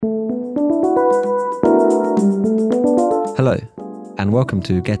Hello, and welcome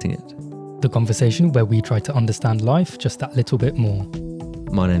to Getting It, the conversation where we try to understand life just that little bit more.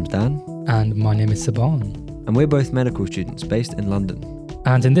 My name's Dan, And my name is Saban. and we're both medical students based in London.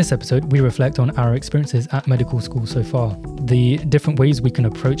 And in this episode, we reflect on our experiences at medical school so far, the different ways we can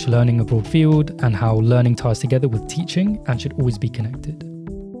approach learning a broad field, and how learning ties together with teaching and should always be connected.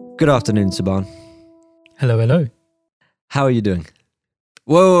 Good afternoon, Saban. Hello, hello. How are you doing?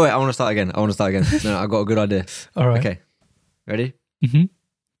 Whoa, I want to start again. No, I got a good idea. All right. Okay, ready? Mm-hmm.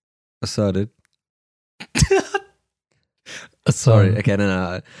 Asserted. Sorry. Sorry. Okay,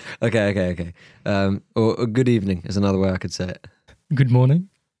 no. Okay. Or good evening is another way I could say it. Good morning.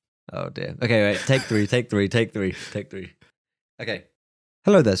 Oh dear. Okay, wait. Take three. Okay.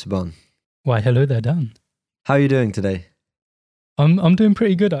 Hello there, Saban. Why, hello there, Dan. How are you doing today? I'm doing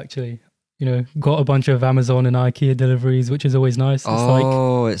pretty good, actually. You know, got a bunch of Amazon and IKEA deleries, which is always nice. It's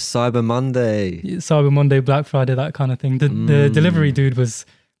It's Cyber Monday. Cyber Monday, Black Friday, that kind of thing. The delivery dude was,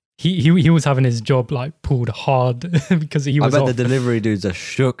 he was having his job like pulled hard because he was I bet off. the delivery dudes are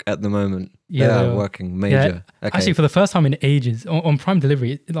shook at the moment. Yeah. They're working major. Yeah. Okay. Actually, for the first time in ages, on Prime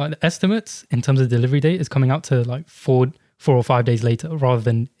Delivery, like the estimates in terms of delivery date is coming out to like 4 or 5 days later, rather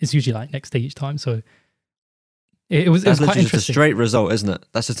than it's usually like next day each time. So it was That's quite literally just a interesting. straight result, isn't it?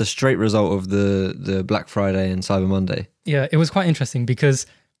 That's just a straight result of the Black Friday and Cyber Monday. Yeah, it was quite interesting because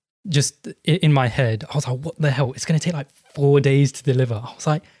just in my head, I was like, what the hell? It's going to take like 4 days to deliver. I was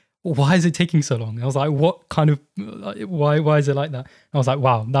like, why is it taking so long? I was like, what kind of, why is it like that? I was like,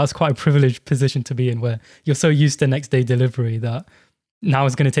 wow, that's quite a privileged position to be in, where you're so used to next day delivery that now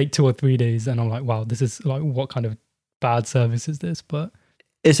it's going to take 2 or 3 days. And I'm like, wow, this is like, what kind of bad service is this? But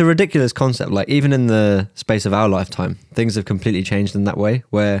It's a ridiculous concept. Like, even in the space of our lifetime, things have completely changed in that way,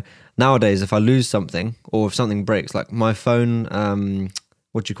 where nowadays, if I lose something or if something breaks, like my phone,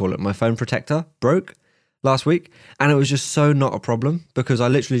 my phone protector broke last week, and it was just so not a problem because I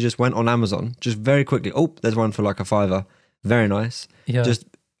literally just went on Amazon, just very quickly. Oh, there's one for like a $5. Very nice. yeah, Just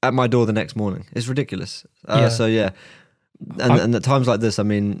at my door the next morning. It's ridiculous. Yeah. So yeah, and at times like this, I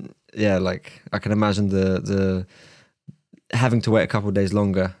mean, yeah, like I can imagine the having to wait a couple of days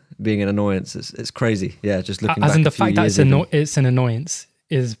longer being an annoyance. It's crazy. Yeah, just looking as back in the a few fact that years it's an annoyance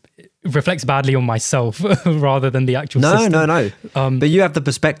it reflects badly on myself rather than the actual No. system. But you have the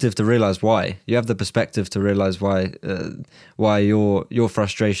perspective to realize why. You have the perspective to realize why your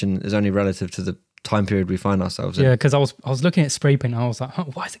frustration is only relative to the time period we find ourselves in. Yeah, because I was looking at spray paint and I was like, huh,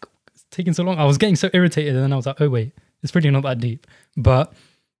 why is it taking so long? I was getting so irritated, and then I was like, oh wait, it's really not that deep. But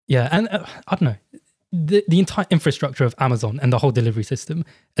yeah, and I don't know, the entire infrastructure of Amazon and the whole delivery system,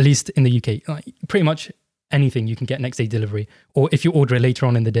 at least in the UK, like pretty much anything you can get next day delivery, or if you order it later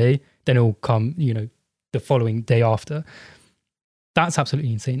on in the day, then it'll come, the following day after. That's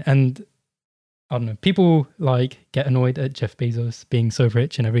absolutely insane. And I don't know, people like get annoyed at Jeff Bezos being so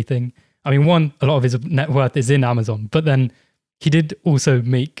rich and everything. I mean, a lot of his net worth is in Amazon, but then he did also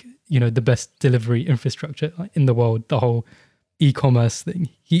make, the best delivery infrastructure in the world, the whole e-commerce thing.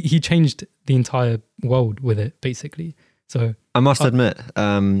 He changed the entire world with it, basically. So I must admit,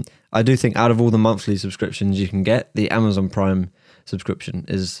 I do think out of all the monthly subscriptions you can get, the Amazon Prime subscription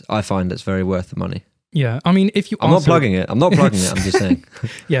I find it's very worth the money. yeah, I mean, if you I'm not plugging it. I'm just saying.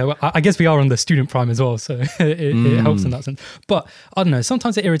 Yeah, well, I guess we are on the student Prime as well, so it helps in that sense. But I don't know,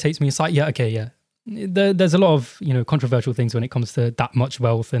 sometimes it irritates me. It's like, there's a lot of controversial things when it comes to that much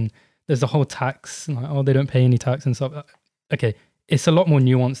wealth, and there's the whole tax, like, they don't pay any tax and stuff. Okay, it's a lot more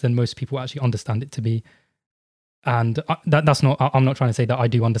nuanced than most people actually understand it to be. And that's not, I'm not trying to say that I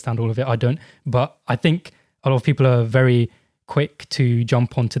do understand all of it. I don't. But I think a lot of people are very quick to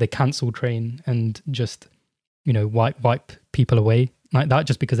jump onto the cancel train and just, wipe people away like that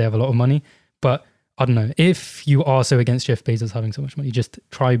just because they have a lot of money. But I don't know, if you are so against Jeff Bezos having so much money, just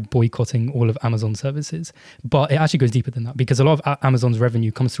try boycotting all of Amazon services. But it actually goes deeper than that, because a lot of Amazon's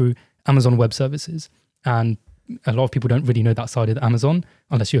revenue comes through Amazon Web Services. And a lot of people don't really know that side of Amazon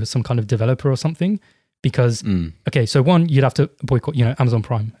unless you're some kind of developer or something. Because, okay, so one, you'd have to boycott, Amazon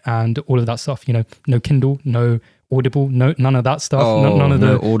Prime and all of that stuff, no Kindle, no Audible, none of that stuff, none of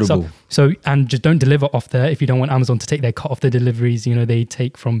the Audible stuff. So, and just don't deliver off there if you don't want Amazon to take their cut off the deliveries, they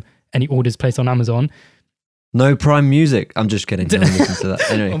take from any orders placed on Amazon. No Prime Music. I'm just kidding. Don't listen to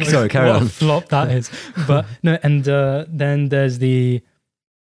that. Anyway, sorry, carry on. What a flop that is. But no, and then there's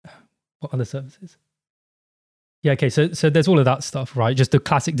what other services? Yeah, okay, so there's all of that stuff, right? Just the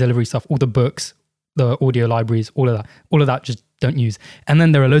classic delivery stuff, all the books, the audio libraries, all of that just don't use. And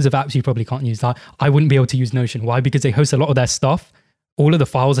then there are loads of apps you probably can't use. Like, I wouldn't be able to use Notion. Why? Because they host a lot of their stuff. All of the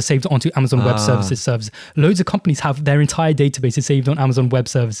files are saved onto Amazon Web Services servers. Loads of companies have their entire databases saved on Amazon Web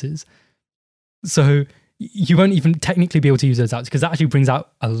Services. So you won't even technically be able to use those apps because that actually brings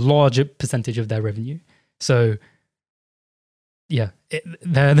out a larger percentage of their revenue. So yeah,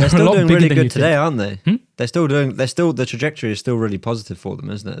 they're a still lot doing bigger really than good you today, think. aren't they? Hmm? The trajectory is still really positive for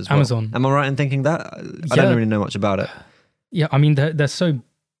them, isn't it? As well? Amazon. Am I right in thinking that? I Yeah. don't really know much about it. Yeah, I mean they're so,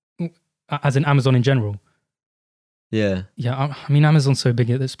 as in Amazon in general. Yeah. Yeah, I mean Amazon's so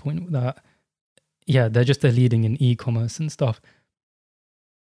big at this point that they're leading in e-commerce and stuff.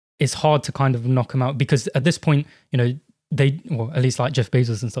 It's hard to kind of knock them out because at this point, you know, at least like Jeff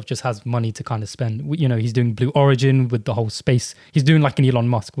Bezos and stuff just has money to kind of spend. You know, he's doing Blue Origin with the whole space. He's doing like an Elon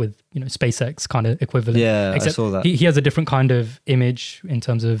Musk with, you know, SpaceX kind of equivalent. Yeah, Except I saw that. He has a different kind of image in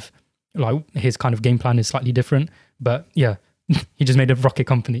terms of like his kind of game plan is slightly different. But yeah, he just made a rocket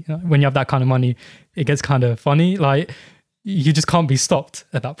company. When you have that kind of money, it gets kind of funny. Like you just can't be stopped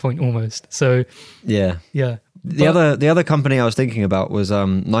at that point almost. So Yeah. The other company I was thinking about was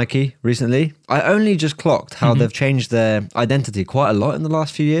Nike recently. I only just clocked how they've changed their identity quite a lot in the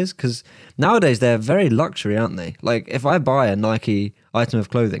last few years because nowadays they're very luxury, aren't they? Like if I buy a Nike item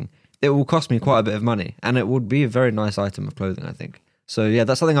of clothing, it will cost me quite a bit of money and it would be a very nice item of clothing, I think. So yeah,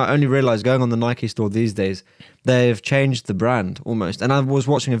 that's something I only realized going on the Nike store these days. They've changed the brand almost. And I was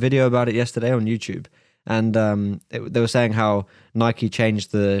watching a video about it yesterday on YouTube and they were saying how Nike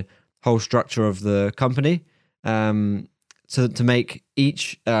changed the whole structure of the company to make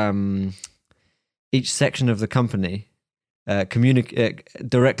each section of the company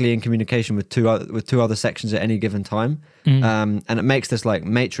directly in communication with two other sections at any given time, and it makes this like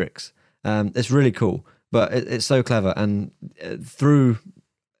matrix. It's really cool, but it's so clever. And through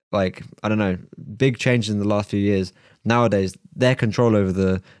like I don't know, big changes in the last few years, nowadays their control over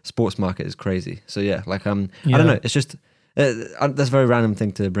the sports market is crazy. So yeah, like I don't know, it's just that's a very random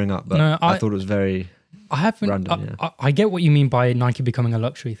thing to bring up, but no, I thought it was very. I haven't. Random, I get what you mean by Nike becoming a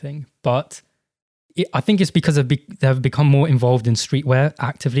luxury thing, but I think it's because they've become more involved in streetwear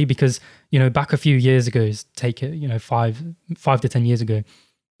actively. Because you know, back a few years ago, take it, you know, 5 to 10 years ago,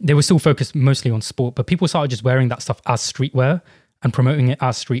 they were still focused mostly on sport, but people started just wearing that stuff as streetwear and promoting it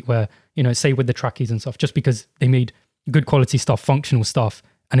as streetwear. You know, say with the trackies and stuff, just because they made good quality stuff, functional stuff,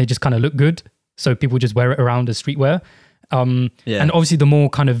 and it just kind of looked good, so people just wear it around as streetwear. And obviously the more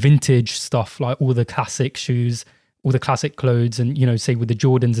kind of vintage stuff, like all the classic shoes, all the classic clothes, and, you know, say with the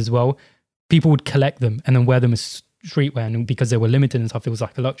Jordans as well, people would collect them and then wear them as streetwear. And because they were limited and stuff, it was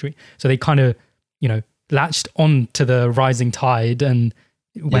like a luxury. So they kind of, you know, latched on to the rising tide and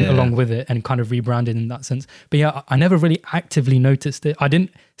went along with it and kind of rebranded in that sense. But yeah, I never really actively noticed it. I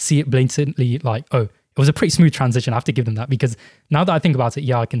didn't see it blatantly like, oh, it was a pretty smooth transition. I have to give them that, because now that I think about it,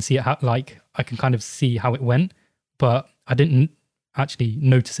 yeah, I can see it, I can kind of see how it went, but I didn't actually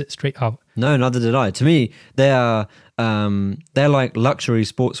notice it straight out. No, neither did I. To me, they're like luxury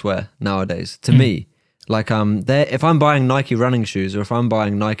sportswear nowadays. To me, like if I'm buying Nike running shoes or if I'm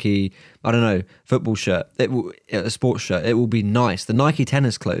buying Nike, I don't know, football shirt, a sports shirt, it will be nice. The Nike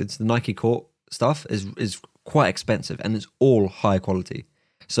tennis clothes, the Nike court stuff is quite expensive and it's all high quality.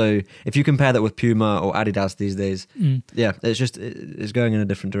 So if you compare that with Puma or Adidas these days, yeah, it's going in a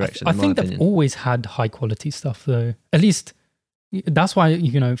different direction. I think they've always had high quality stuff though. At least that's why,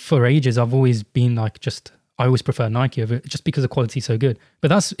 you know, for ages I've always been like, I always prefer Nike over it just because the quality's so good.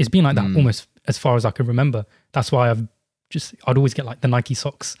 But it's been like that almost as far as I can remember. That's why I'd always get like the Nike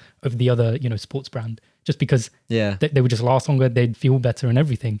socks over the other, you know, sports brand, just because they would just last longer, they'd feel better and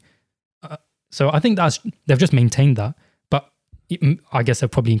everything. So I think they've just maintained that. I guess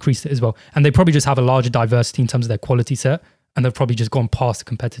they've probably increased it as well. And they probably just have a larger diversity in terms of their quality set. And they've probably just gone past the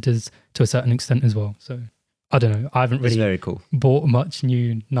competitors to a certain extent as well. So I don't know. I haven't really very cool. bought much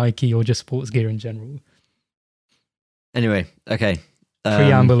new Nike or just sports gear in general. Anyway, okay.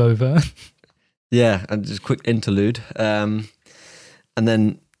 Preamble over. Yeah, and just a quick interlude. And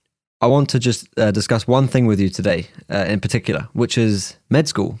then I want to just discuss one thing with you today in particular, which is med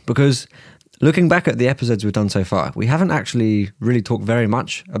school. Because looking back at the episodes we've done so far, we haven't actually really talked very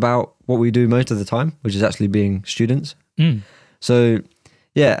much about what we do most of the time, which is actually being students. So,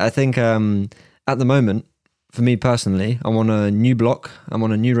 yeah, I think at the moment, for me personally, I'm on a new block, I'm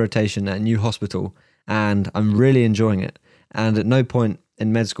on a new rotation at a new hospital, and I'm really enjoying it. And at no point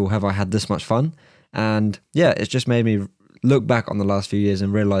in med school have I had this much fun. And yeah, it's just made me look back on the last few years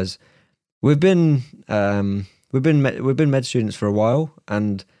and realize we've been med students for a while,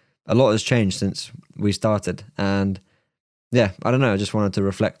 and a lot has changed since we started. And yeah, I don't know, I just wanted to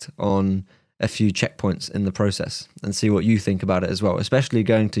reflect on a few checkpoints in the process and see what you think about it as well, especially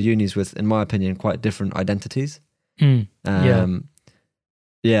going to unis with, in my opinion, quite different identities.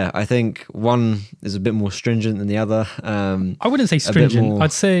 Yeah, I think one is a bit more stringent than the other. I wouldn't say stringent.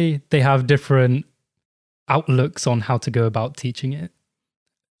 I'd say they have different outlooks on how to go about teaching it.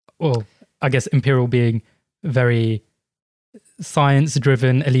 Or I guess Imperial being very science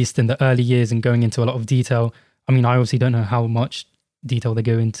driven, at least in the early years, and going into a lot of detail. I mean, I obviously don't know how much detail they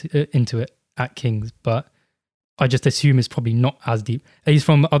go into it at King's, but I just assume it's probably not as deep. At least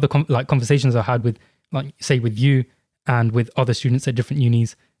from other conversations I had with, like, say, with you and with other students at different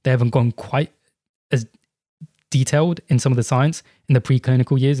unis, they haven't gone quite as detailed in some of the science in the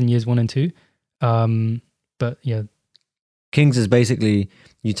preclinical years, in years 1 and 2. But yeah, King's is basically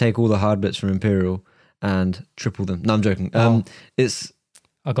you take all the hard bits from Imperial and triple them. No, I'm joking. I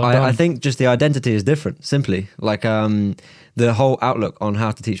think just the identity is different. Simply, like the whole outlook on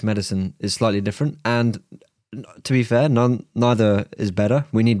how to teach medicine is slightly different. And to be fair, neither is better.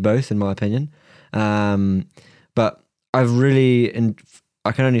 We need both, in my opinion. But I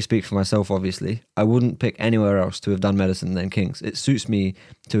can only speak for myself, obviously. I wouldn't pick anywhere else to have done medicine than King's. It suits me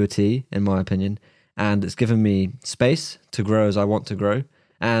to a T, in my opinion. And it's given me space to grow as I want to grow.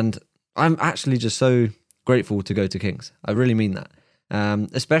 And I'm actually just so grateful to go to King's. I really mean that.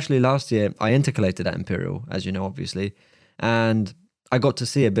 Especially last year, I intercalated at Imperial, as you know, obviously. And I got to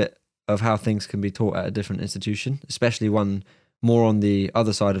see a bit of how things can be taught at a different institution, especially one more on the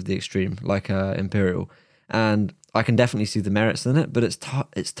other side of the extreme, like Imperial. And I can definitely see the merits in it, but it's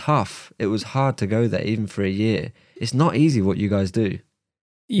tough. It was hard to go there, even for a year. It's not easy what you guys do.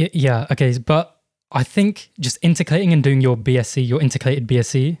 Yeah, okay. But I think just intercalating and doing your BSc, your intercalated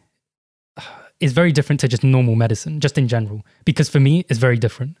BSc, is very different to just normal medicine, just in general. Because for me, it's very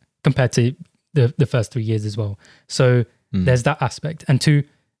different compared to the first 3 years as well. So there's that aspect. And two,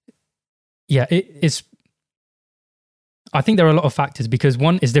 yeah, it's... I think there are a lot of factors, because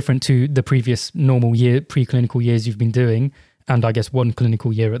one is different to the previous normal year, preclinical years you've been doing, and I guess one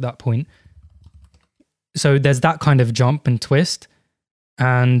clinical year at that point. So there's that kind of jump and twist,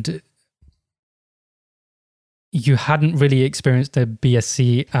 and you hadn't really experienced a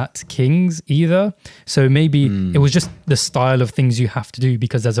BSc at King's either. So maybe it was just the style of things you have to do,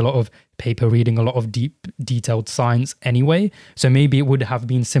 because there's a lot of paper reading, a lot of deep, detailed science anyway. So maybe it would have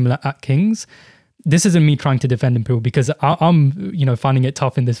been similar at King's. This isn't me trying to defend Imperial, because I'm finding it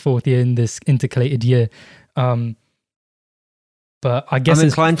tough in this 4th year, in this intercalated year. But I guess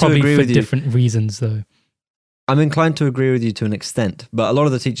it's probably for different reasons, though. I'm inclined to agree with you to an extent, but a lot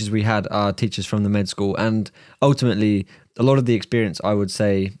of the teachers we had are teachers from the med school, and ultimately, a lot of the experience, I would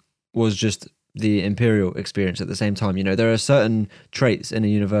say, was just the Imperial experience at the same time. You know, there are certain traits in a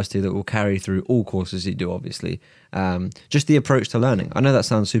university that will carry through all courses you do, obviously. Just the approach to learning. I know that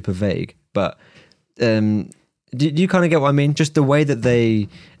sounds super vague, but do you kind of get what I mean? Just the way that they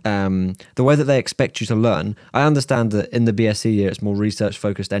expect you to learn. I understand that in the BSc year it's more research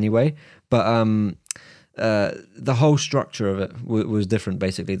focused anyway, but the whole structure of it was different.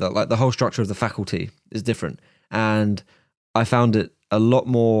 Basically, the whole structure of the faculty is different, and I found it a lot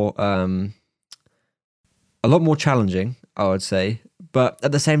more challenging, I would say. But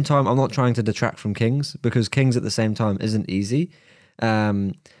at the same time, I'm not trying to detract from King's, because King's at the same time isn't easy.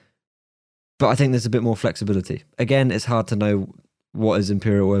 But I think there's a bit more flexibility. Again, it's hard to know what is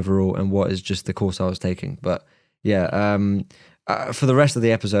Imperial overall and what is just the course I was taking. But yeah, for the rest of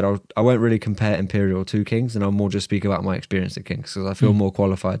the episode, I won't really compare Imperial to King's, and I'll more just speak about my experience at King's, because I feel more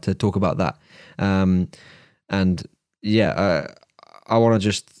qualified to talk about that. And yeah, I want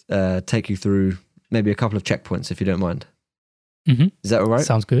to just take you through maybe a couple of checkpoints, if you don't mind. Mm-hmm. Is that all right?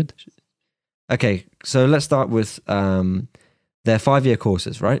 Sounds good. Okay, so let's start with their 5-year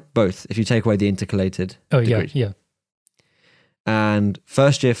courses, right? Both, if you take away the intercalated degree. Yeah. And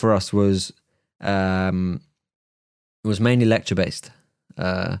first year for us was mainly lecture-based.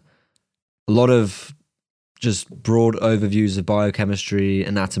 A lot of just broad overviews of biochemistry,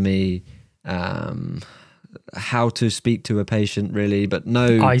 anatomy, how to speak to a patient, really, but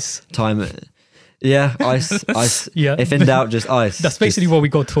no ICE. Time. Yeah, ICE. Yeah. If in doubt, just ICE. That's basically what we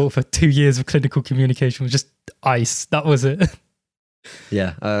got taught for 2 years of clinical communication, was just ICE. That was it.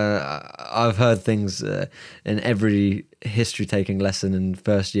 Yeah, I've heard things in every history-taking lesson in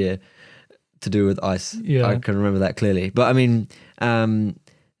first year to do with ICE. Yeah. I can remember that clearly. But I mean,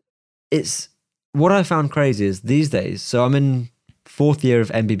 it's what I found crazy is these days. So I'm in 4th year of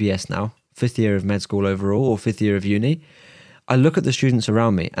MBBS now, 5th year of med school overall, or 5th year of uni. I look at the students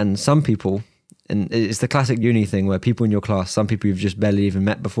around me, and some people, and it's the classic uni thing where people in your class, some people you've just barely even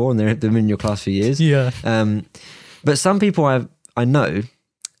met before, and they've been in your class for years. Yeah. But some people I know,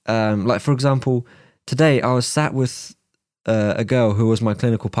 like for example, today I was sat with a girl who was my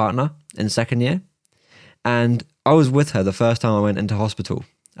clinical partner in 2nd year, and I was with her the first time I went into hospital,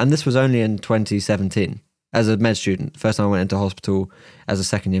 and this was only in 2017 as a med student. First time I went into hospital as a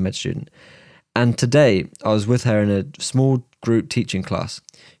 2nd year med student, And today I was with her in a small group teaching class.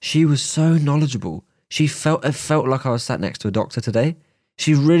 She was so knowledgeable. It felt like I was sat next to a doctor today.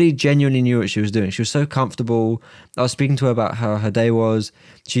 She really genuinely knew what she was doing. She was so comfortable. I was speaking to her about how her day was.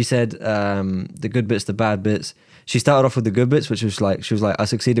 She said the good bits, the bad bits. She started off with the good bits, which was like, she was like, I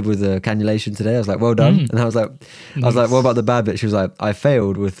succeeded with the cannulation today. I was like, well done. And I was like, what about the bad bit? She was like, I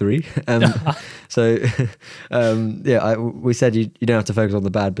failed with 3. So we said you don't have to focus on the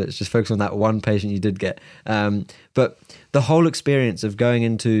bad bits, just focus on that one patient you did get. But the whole experience of going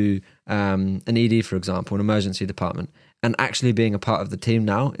into an ED, for example, an emergency department, and actually being a part of the team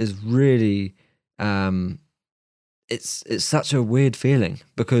now is really, it's such a weird feeling,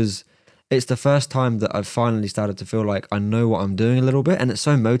 because it's the first time that I've finally started to feel like I know what I'm doing a little bit, and it's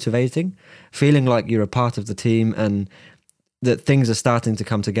so motivating, feeling like you're a part of the team and that things are starting to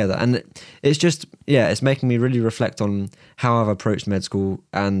come together. And it's just, it's making me really reflect on how I've approached med school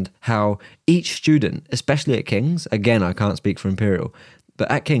and how each student, especially at King's, again, I can't speak for Imperial, but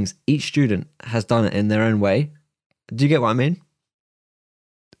at King's, each student has done it in their own way. Do you get what I mean?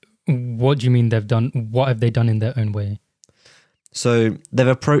 What do you mean they've done? What have they done in their own way? So they've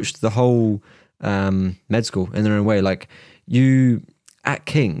approached the whole med school in their own way. Like at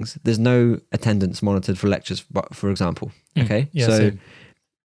King's, there's no attendance monitored for lectures, for example. Okay, so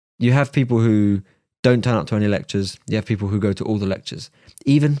you have people who don't turn up to any lectures. You have people who go to all the lectures.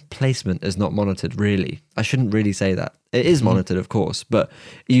 Even placement is not monitored, really. I shouldn't really say that. It is monitored, of course, but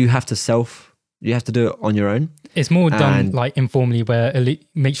you have to do it on your own. It's more done like informally, where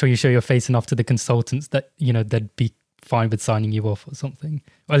make sure you show your face enough to the consultants that, they'd be fine with signing you off or something.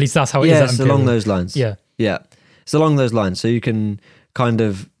 Or at least that's how it is. Yeah, it's along those lines. Yeah. It's along those lines. So you can kind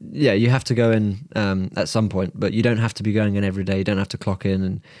of, you have to go in at some point, but you don't have to be going in every day. You don't have to clock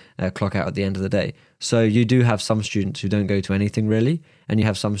in and clock out at the end of the day. So you do have some students who don't go to anything really, and you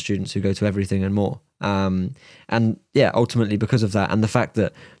have some students who go to everything and more. Ultimately because of that, and the fact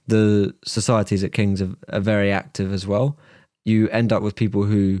that the societies at King's are very active as well, you end up with people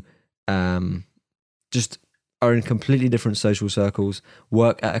who just are in completely different social circles,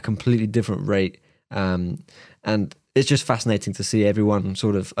 work at a completely different rate, and it's just fascinating to see everyone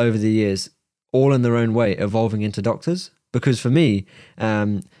sort of over the years, all in their own way, evolving into doctors. Because for me,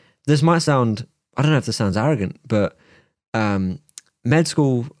 this might sound, I don't know if this sounds arrogant, but med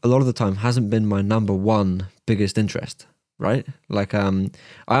school a lot of the time hasn't been my number one biggest interest, right? Like I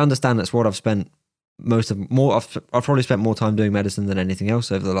understand that's what I've spent I've probably spent more time doing medicine than anything else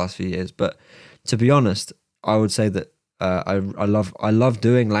over the last few years. But to be honest, I would say that I love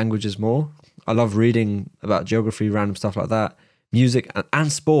doing languages more. I love reading about geography, random stuff like that, music,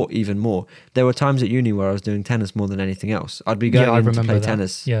 and sport even more. There were times at uni where I was doing tennis more than anything else. I'd be going in to play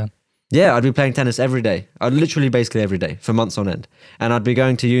tennis. Yeah, I'd be playing tennis every day. I'd literally basically every day for months on end. And I'd be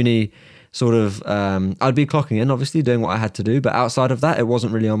going to uni sort of, I'd be clocking in, obviously, doing what I had to do. But outside of that, it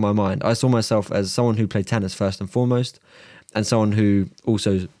wasn't really on my mind. I saw myself as someone who played tennis first and foremost, and someone who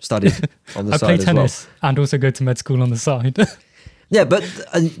also studied on the side as well. I play tennis and also go to med school on the side. Yeah, but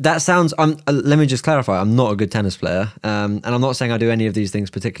that sounds, let me just clarify, I'm not a good tennis player, and I'm not saying I do any of these things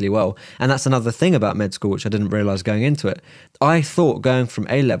particularly well. And that's another thing about med school, which I didn't realise going into it. I thought going from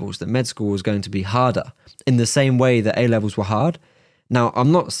A-levels that med school was going to be harder in the same way that A-levels were hard. Now,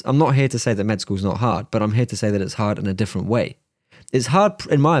 I'm not here to say that med school's not hard, but I'm here to say that it's hard in a different way. It's hard,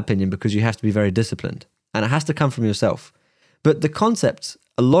 in my opinion, because you have to be very disciplined, and it has to come from yourself. But the concepts,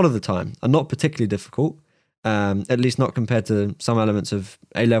 a lot of the time, are not particularly difficult. At least not compared to some elements of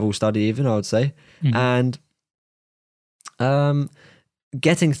A-level study even, I would say. And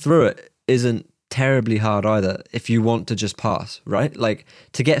getting through it isn't terribly hard either if you want to just pass, right? Like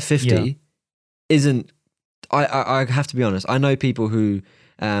to get 50 isn't, I have to be honest, I know people who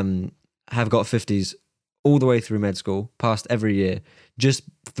have got 50s all the way through med school, passed every year, just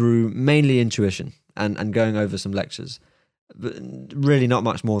through mainly intuition and going over some lectures. But really not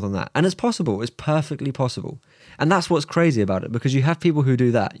much more than that. And it's possible. It's perfectly possible. And that's what's crazy about it, because you have people who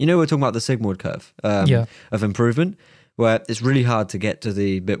do that. We're talking about the sigmoid curve of improvement, where it's really hard to get to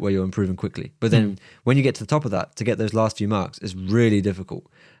the bit where you're improving quickly. But then when you get to the top of that, to get those last few marks is really difficult.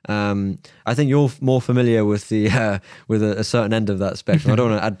 I think you're more familiar with the with a certain end of that spectrum. I don't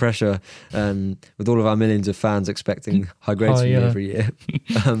want to add pressure with all of our millions of fans expecting high grades from you every year.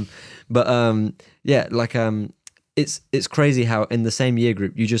 It's crazy how in the same year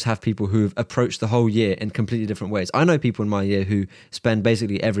group you just have people who've approached the whole year in completely different ways. I know people in my year who spend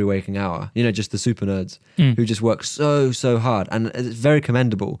basically every waking hour, just the super nerds who just work so hard, and it's very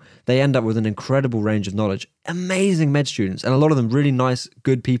commendable. They end up with an incredible range of knowledge, amazing med students, and a lot of them really nice,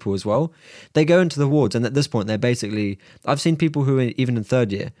 good people as well. They go into the wards, and at this point they're basically, I've seen people who even in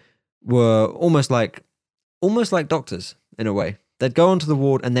third year were almost like doctors in a way. They'd go onto the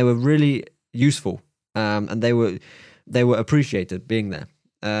ward and they were really useful, and they were appreciated being there.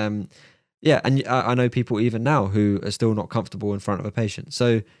 Yeah, and I know people even now who are still not comfortable in front of a patient.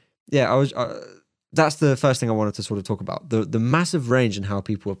 So yeah, that's the first thing I wanted to sort of talk about, the massive range in how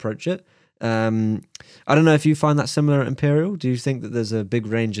people approach it. I don't know if you find that similar at Imperial. Do you think that there's a big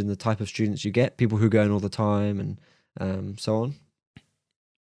range in the type of students you get, people who go in all the time and so on?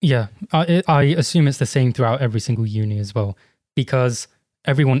 Yeah, I assume it's the same throughout every single uni as well, because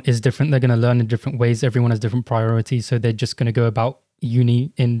everyone is different. They're going to learn in different ways. Everyone has different priorities, so they're just going to go about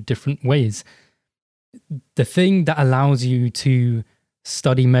uni in different ways. The thing that allows you to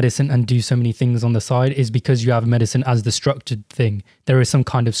study medicine and do so many things on the side is because you have medicine as the structured thing. There is some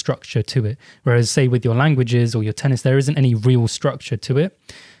kind of structure to it. Whereas, say, with your languages or your tennis, there isn't any real structure to it.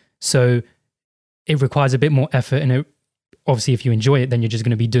 So it requires a bit more effort, and obviously, if you enjoy it, then you're just going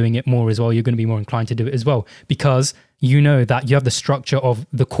to be doing it more as well. You're going to be more inclined to do it as well, because you know that you have the structure of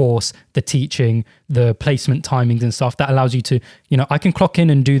the course, the teaching, the placement timings and stuff that allows you to, I can clock in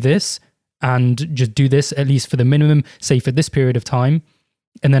and do this and just do this at least for the minimum, say for this period of time.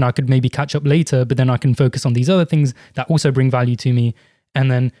 And then I could maybe catch up later, but then I can focus on these other things that also bring value to me.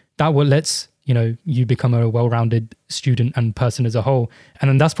 And then that what lets, you become a well-rounded student and person as a whole. And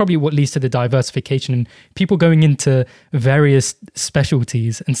then that's probably what leads to the diversification and people going into various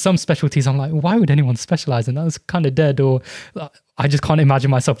specialties. And some specialties, I'm like, why would anyone specialize in that? It's kind of dead, or I just can't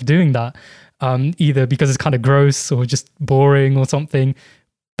imagine myself doing that, either because it's kind of gross or just boring or something.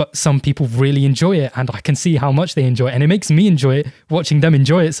 But some people really enjoy it, and I can see how much they enjoy it. And it makes me enjoy it, watching them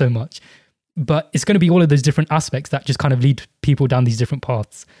enjoy it so much. But it's going to be all of those different aspects that just kind of lead people down these different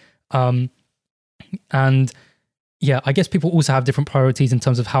paths. And yeah, I guess people also have different priorities in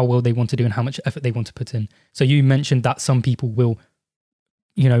terms of how well they want to do and how much effort they want to put in. So you mentioned that some people will,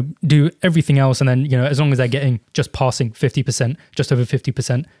 do everything else. And then, as long as they're getting just passing 50%, just over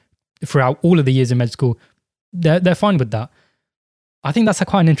 50% throughout all of the years in med school, they're fine with that. I think that's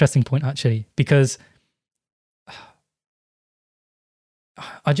quite an interesting point, actually, because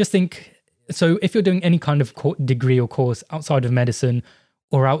I just think, so if you're doing any kind of degree or course outside of medicine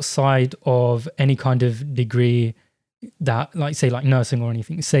or outside of any kind of degree that, like nursing or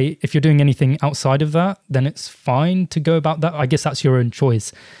anything, say if you're doing anything outside of that, then it's fine to go about that. I guess that's your own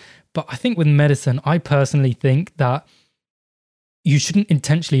choice. But I think with medicine, I personally think that you shouldn't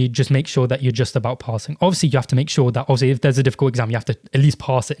intentionally just make sure that you're just about passing. Obviously, you have to make sure that, obviously, if there's a difficult exam, you have to at least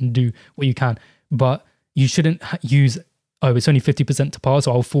pass it and do what you can. But you shouldn't use, it's only 50% to pass,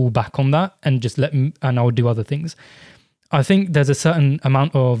 so I'll fall back on that and just and I'll do other things. I think there's a certain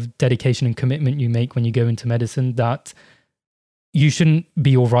amount of dedication and commitment you make when you go into medicine that you shouldn't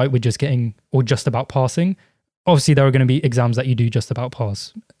be all right with just getting or just about passing. Obviously, there are going to be exams that you do just about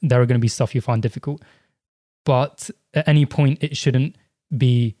pass. There are going to be stuff you find difficult. But at any point, it shouldn't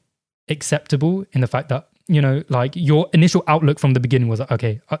be acceptable in the fact that, your initial outlook from the beginning was,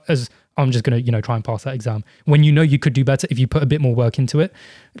 okay, as I'm just going to, try and pass that exam. When you could do better if you put a bit more work into it.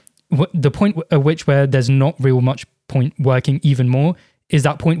 The point at which where there's not real much point working even more is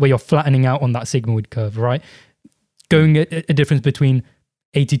that point where you're flattening out on that sigmoid curve, right? Going a difference between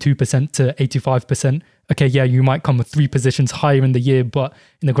 82% to 85%. Okay, yeah, you might come with 3 positions higher in the year, but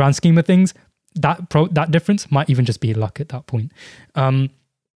in the grand scheme of things, that difference might even just be luck at that point.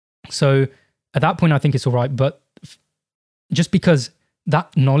 So at that point, I think it's all right. But just because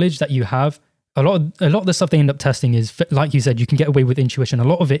that knowledge that you have, a lot of the stuff they end up testing is, like you said, you can get away with intuition. A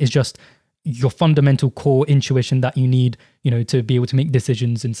lot of it is just your fundamental core intuition that you need, to be able to make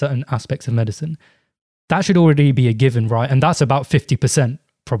decisions in certain aspects of medicine. That should already be a given, right? And that's about 50%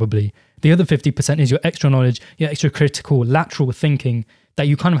 probably. The other 50% is your extra knowledge, your extra critical, lateral thinking that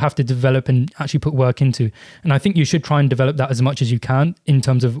you kind of have to develop and actually put work into. And I think you should try and develop that as much as you can in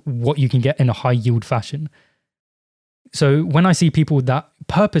terms of what you can get in a high yield fashion. So when I see people that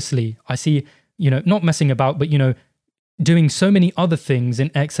purposely, I see, not messing about, but, doing so many other things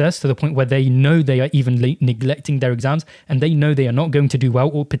in excess to the point where they know they are even neglecting their exams and they know they are not going to do well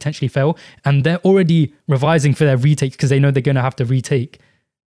or potentially fail. And they're already revising for their retakes because they know they're going to have to retake.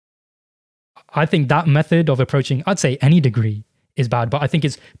 I think that method of approaching, I'd say any degree, is bad, but I think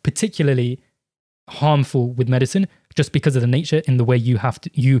it's particularly harmful with medicine just because of the nature in the way you have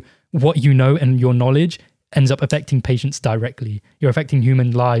to, what you know and your knowledge ends up affecting patients directly. You're affecting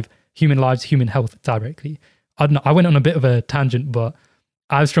human lives, human health directly. I don't know, I went on a bit of a tangent, but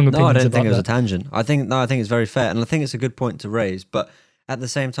I have strong opinions about that. No, I don't think it was a tangent. I think it's very fair, and I think it's a good point to raise, but at the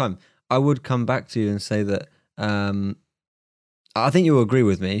same time, I would come back to you and say that I think you'll agree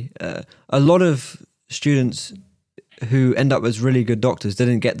with me. A lot of students who end up as really good doctors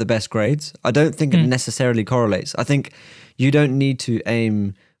didn't get the best grades. I don't think it necessarily correlates. I think you don't need to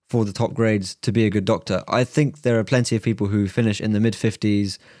aim for the top grades to be a good doctor. I think there are plenty of people who finish in the mid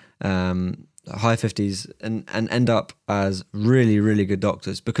 50s, high 50s, and end up as really, really good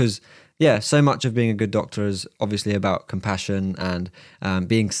doctors because, yeah, so much of being a good doctor is obviously about compassion and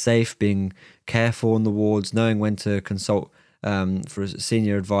being safe, being careful on the wards, knowing when to consult for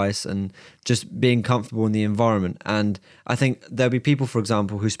senior advice, and just being comfortable in the environment. And I think there'll be people, for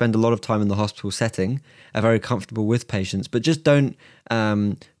example, who spend a lot of time in the hospital setting, are very comfortable with patients, but just don't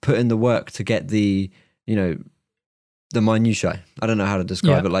put in the work to get the minutiae. I don't know how to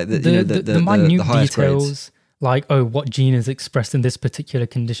describe it. Like the minute highest details, grades. like, oh, what gene is expressed in this particular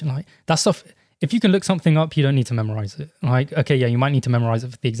condition. Like that stuff. If you can look something up, you don't need to memorize it. Like, okay, yeah, you might need to memorize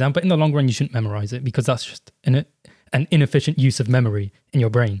it for the exam, but in the long run, you shouldn't memorize it because that's just an inefficient use of memory in your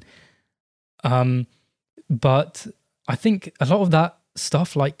brain. But I think a lot of that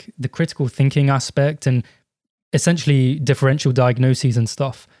stuff, like the critical thinking aspect and essentially differential diagnoses and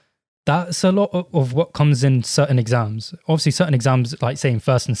stuff, that's a lot of what comes in certain exams. Obviously, certain exams, like say in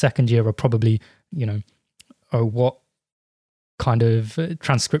first and second year, are probably, what kind of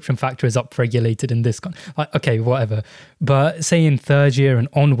transcription factor is upregulated in this like, okay, whatever. But say in third year and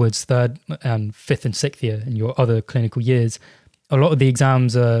onwards, third and fifth and sixth year in your other clinical years, a lot of the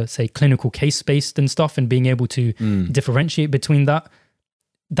exams are, say, clinical case based and stuff, and being able to differentiate between that.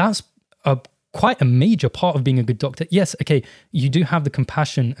 That's quite a major part of being a good doctor. Yes, okay, you do have the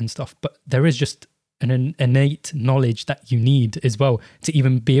compassion and stuff, but there is just an innate knowledge that you need as well to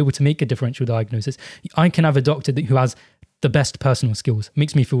even be able to make a differential diagnosis. I can have a doctor who has the best personal skills,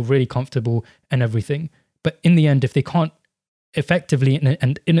 makes me feel really comfortable and everything. But in the end, if they can't effectively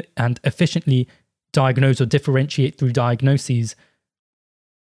and efficiently diagnose or differentiate through diagnoses,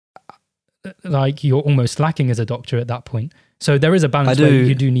 like you're almost lacking as a doctor at that point. So there is a balance where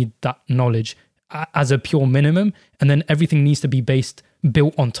you do need that knowledge as a pure minimum, and then everything needs to be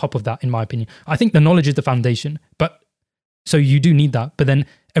built on top of that, in my opinion. I think the knowledge is the foundation, but so you do need that, but then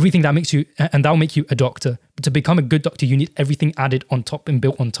everything that makes you, and that'll make you a doctor. But to become a good doctor, you need everything added on top and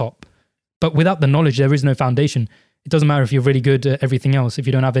built on top. But without the knowledge, there is no foundation. It doesn't matter if you're really good at everything else. If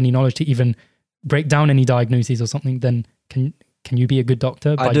you don't have any knowledge to even break down any diagnoses or something, then can you be a good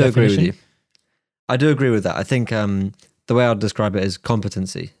doctor by definition? Agree with you. I do agree with that. I think the way I'd describe it is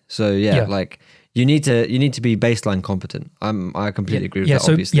competency. So like you need to be baseline competent. I completely agree with that.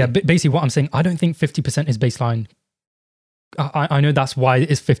 So, obviously, basically what I'm saying, I don't think 50% is baseline. I know that's why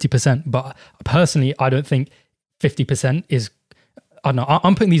it is 50%, but personally, I don't think 50% is. I don't know.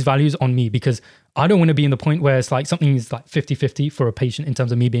 I'm putting these values on me because I don't want to be in the point where it's like something is like 50-50 for a patient in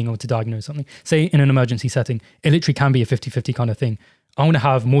terms of me being able to diagnose something. Say in an emergency setting, it literally can be a 50-50 kind of thing. I want to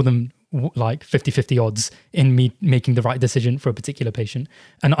have more than like 50-50 odds in me making the right decision for a particular patient.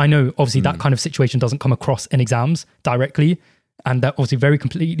 And I know obviously that kind of situation doesn't come across in exams directly, and they're obviously very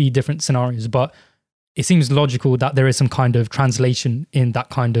completely different scenarios, but it seems logical that there is some kind of translation in that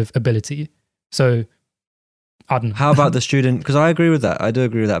kind of ability. So I don't know. How about the student? Because I agree with that. I do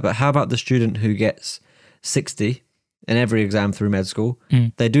agree with that. But how about the student who gets 60 in every exam through med school?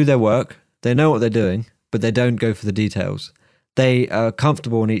 They do their work, they know what they're doing, but they don't go for the details. They are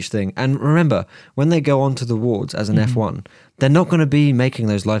comfortable in each thing. And remember, when they go onto the wards as an F1, they're not going to be making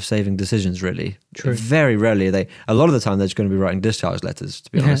those life-saving decisions, really. True. Very rarely are they. A lot of the time, they're just going to be writing discharge letters,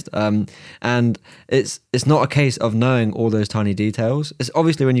 to be honest. And it's not a case of knowing all those tiny details. It's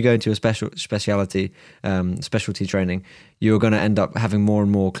obviously when you go into a specialty training, you're going to end up having more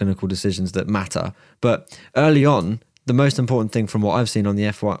and more clinical decisions that matter. But early on, the most important thing from what I've seen on the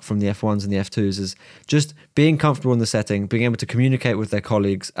F1, from the F1s and the F2s, is just being comfortable in the setting, being able to communicate with their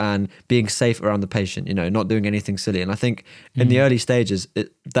colleagues, and being safe around the patient, not doing anything silly. And I think in the early stages,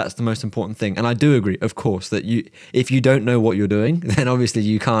 that's the most important thing. And I do agree, of course, that if you don't know what you're doing, then obviously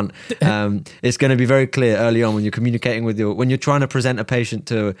you can't. It's going to be very clear early on when you're communicating when you're trying to present a patient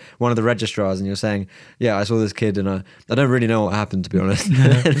to one of the registrars and you're saying, yeah, I saw this kid and I don't really know what happened, to be honest.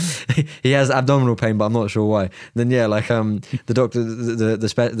 He has abdominal pain, but I'm not sure why. Then the doctor,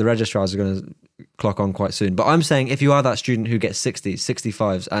 the registrars are going to clock on quite soon. But I'm saying if you are that student who gets 60s,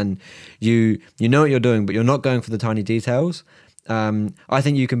 65s, and you know what you're doing, but you're not going for the tiny details, I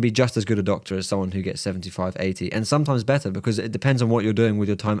think you can be just as good a doctor as someone who gets 75, 80, and sometimes better, because it depends on what you're doing with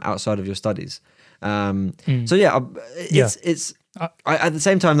your time outside of your studies. So it's at the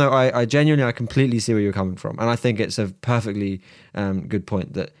same time though, I genuinely, completely see where you're coming from, and I think it's a perfectly good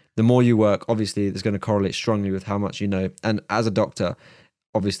point that the more you work, obviously, it's going to correlate strongly with how much you know. And as a doctor,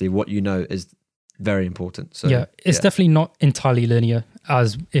 obviously, what you know is very important. So it's definitely not entirely linear,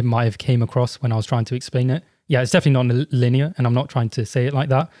 as it might have came across when I was trying to explain it. yeah, it's definitely not linear, and I'm not trying to say it like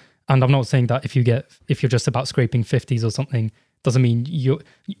that. And I'm not saying that if you're just about scraping 50s or something, doesn't mean you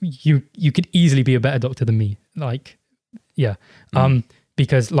could easily be a better doctor than me. Like, yeah.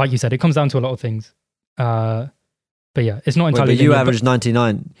 Because like you said, it comes down to a lot of things. But yeah, it's not entirely. But you averaged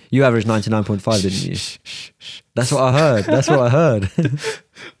 99. You averaged 99.5, didn't you? That's what I heard. That's what I heard.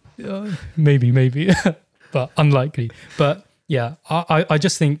 Maybe, but unlikely. But yeah, I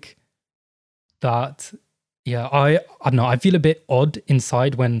just think that, yeah, I don't know. I feel a bit odd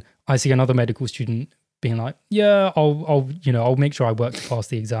inside when I see another medical student being like, yeah, I'll make sure I work to pass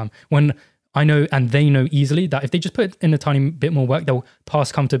the exam, when I know, and they know easily, that if they just put in a tiny bit more work, they'll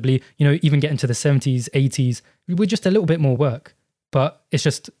pass comfortably, even get into the 70s, 80s, with just a little bit more work. But it's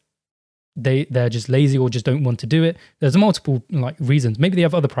just, they're just lazy or just don't want to do it. There's multiple reasons. Maybe they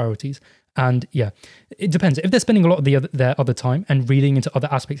have other priorities. And yeah, it depends. If they're spending a lot of their other time and reading into other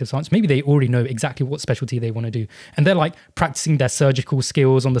aspects of science, maybe they already know exactly what specialty they want to do. And they're practicing their surgical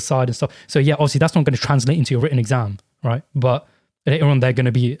skills on the side and stuff. So yeah, obviously that's not going to translate into your written exam, right? But later on, they're going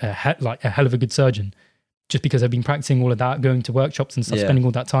to be a hell of a good surgeon, just because they've been practicing all of that, going to workshops and stuff, spending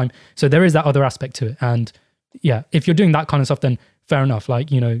all that time. So there is that other aspect to it. And yeah, if you're doing that kind of stuff, then fair enough.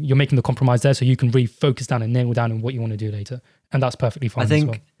 You're making the compromise there so you can really focus down and nail down on what you want to do later. And that's perfectly fine. I think as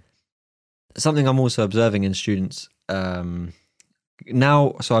well. Something I'm also observing in students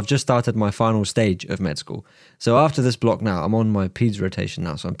now, so I've just started my final stage of med school. So after this block now, I'm on my peds rotation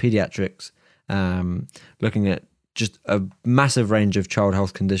now. So I'm pediatrics, looking at just a massive range of child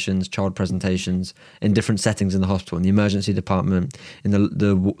health conditions, child presentations in different settings in the hospital, in the emergency department, in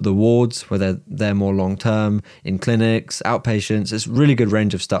the wards where they're more long term, in clinics, outpatients. It's a really good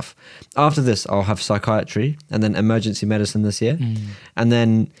range of stuff. After this, I'll have psychiatry and then emergency medicine this year, and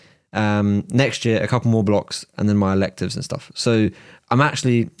then next year a couple more blocks, and then my electives and stuff. So I'm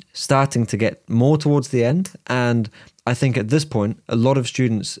actually starting to get more towards the end, and I think at this point a lot of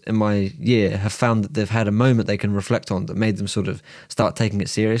students in my year have found that they've had a moment they can reflect on that made them sort of start taking it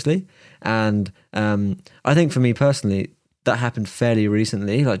seriously. And I think for me personally, that happened fairly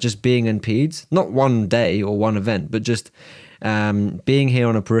recently, just being in peds, not one day or one event, but just being here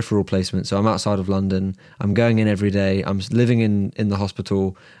on a peripheral placement. So I'm outside of London, I'm going in every day, I'm living in the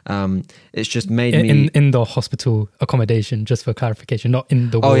hospital. It's just made me in the hospital accommodation, just for clarification, not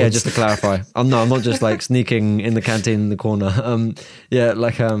in the wards. Oh yeah, just to clarify, I'm not just sneaking in the canteen in the corner.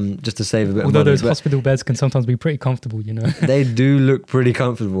 Just to save a bit of money. Although those hospital beds can sometimes be pretty comfortable, They do look pretty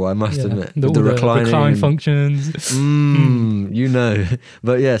comfortable, I must admit. The recline functions.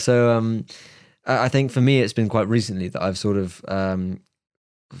 But yeah, so I think for me, it's been quite recently that I've sort of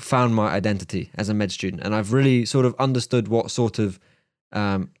found my identity as a med student, and I've really sort of understood what sort of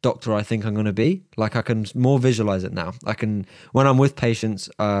doctor I think I'm going to be. I can more visualize it now. When I'm with patients,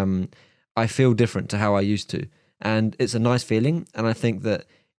 I feel different to how I used to, and it's a nice feeling. And I think that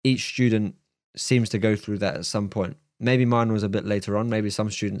each student seems to go through that at some point. Maybe mine was a bit later on. Maybe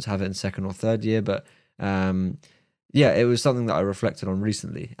some students have it in second or third year, but it was something that I reflected on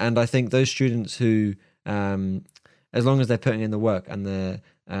recently. And I think those students who, as long as they're putting in the work and they're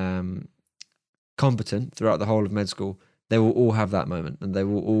competent throughout the whole of med school, they will all have that moment, and they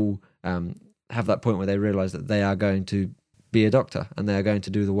will all have that point where they realize that they are going to be a doctor and they are going to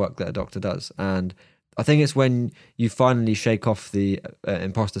do the work that a doctor does. And I think it's when you finally shake off the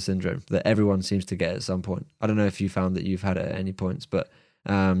imposter syndrome that everyone seems to get at some point. I don't know if you found that you've had it at any points, but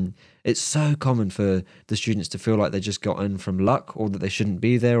it's so common for the students to feel like they just got in from luck, or that they shouldn't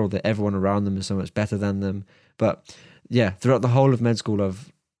be there, or that everyone around them is so much better than them. But yeah, throughout the whole of med school,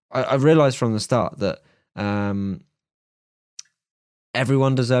 I've realized from the start that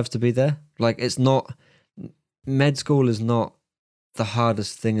everyone deserves to be there. Med school is not the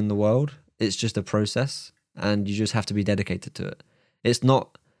hardest thing in the world. It's just a process, and you just have to be dedicated to it. It's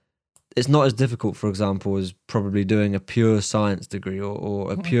not as difficult, for example, as probably doing a pure science degree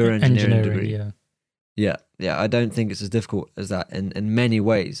or a pure engineering degree. Yeah. I don't think it's as difficult as that in many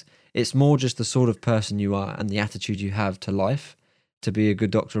ways. It's more just the sort of person you are and the attitude you have to life to be a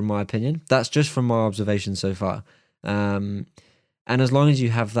good doctor, in my opinion. That's just from my observation so far. And as long as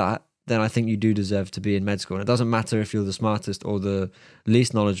you have that, then I think you do deserve to be in med school. And it doesn't matter if you're the smartest or the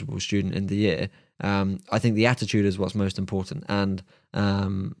least knowledgeable student in the year. I think the attitude is what's most important. And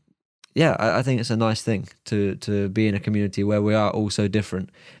I think it's a nice thing to be in a community where we are all so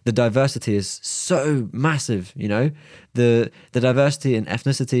different. The diversity is so massive, the diversity in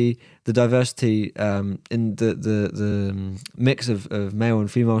ethnicity, the diversity in the mix of male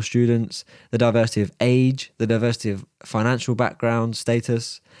and female students, the diversity of age, the diversity of financial background,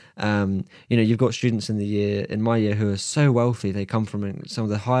 status. You've got students in my year who are so wealthy. They come from some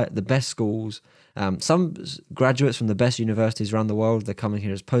of the best schools. Some graduates from the best universities around the world, they're coming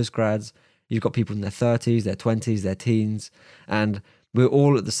here as postgrads. You've got people in their 30s, their 20s, their teens, and we're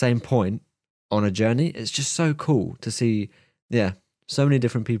all at the same point on a journey. It's just so cool to see, so many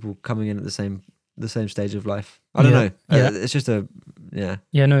different people coming in at the same stage of life. I don't know. It's just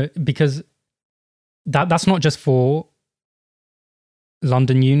no, because that's not just for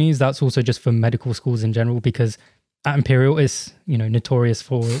London unis, that's also just for medical schools in general, because at Imperial is, notorious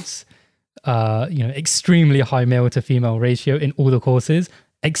for its extremely high male to female ratio in all the courses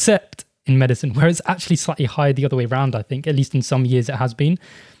except in medicine, where it's actually slightly higher the other way around. I think at least in some years it has been.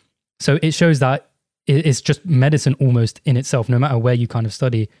 So it shows that it's just medicine almost in itself, no matter where you kind of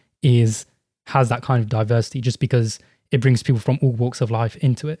study, has that kind of diversity, just because it brings people from all walks of life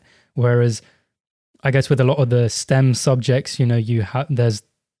into it. Whereas I guess with a lot of the STEM subjects, there's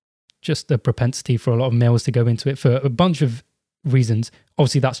just a propensity for a lot of males to go into it for a bunch of reasons.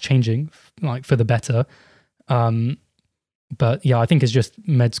 Obviously that's changing, like for the better. But yeah, I think it's just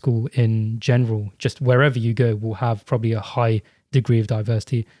med school in general, just wherever you go will have probably a high degree of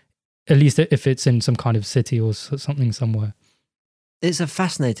diversity, at least if it's in some kind of city or something somewhere. It's a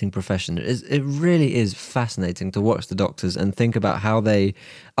fascinating profession. It really is fascinating to watch the doctors and think about how they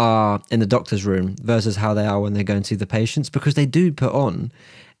are in the doctor's room versus how they are when they go and see the patients, because they do put on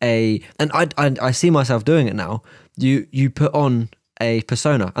and I see myself doing it now. You put on a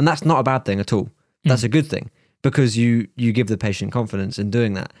persona, and that's not a bad thing at all. That's a good thing, because you give the patient confidence in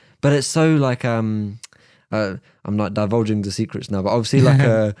doing that. But it's so like I'm not divulging the secrets now, but obviously like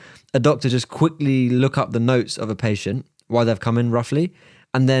a doctor just quickly look up the notes of a patient, why they've come in roughly,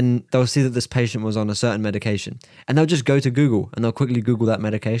 and then they'll see that this patient was on a certain medication, and they'll just go to Google and they'll quickly Google that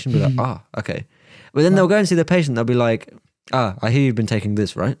medication, be like, okay. But then they'll go and see the patient, they'll be like, I hear you've been taking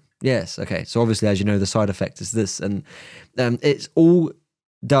this, right? Yes, okay. So obviously, as you know, the side effect is this, and it's all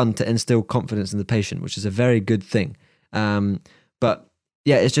done to instill confidence in the patient, which is a very good thing. But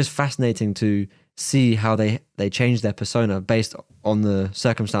yeah, it's just fascinating to see how they change their persona based on the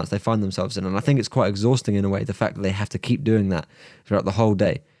circumstance they find themselves in. And I think it's quite exhausting in a way, the fact that they have to keep doing that throughout the whole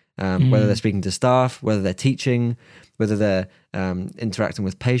day, whether they're speaking to staff, whether they're teaching, whether they're interacting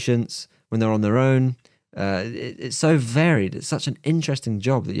with patients, when they're on their own. It's so varied. It's such an interesting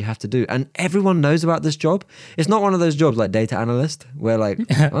job that you have to do, and everyone knows about this job. It's not one of those jobs like data analyst where like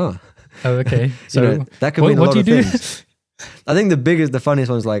okay, so that could mean a lot of do? things. I think the funniest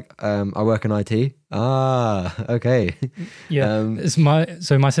one is like I work in IT. Okay. It's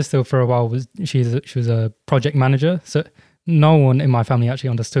my sister for a while she was a project manager, so no one in my family actually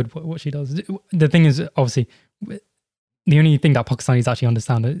understood what she does. The thing is, obviously, the only thing that Pakistanis actually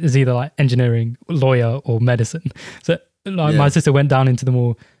understand is either like engineering, lawyer, or medicine. So like my sister went down into the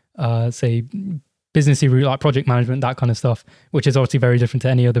more say businessy route, like project management, that kind of stuff, which is obviously very different to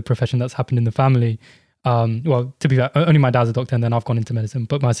any other profession that's happened in the family. Well, to be fair, only my dad's a doctor, and then I've gone into medicine.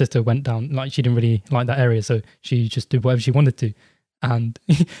 But my sister went down, like she didn't really like that area, so she just did whatever she wanted to. And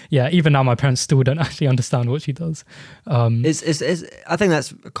yeah, even now my parents still don't actually understand what she does. It's I think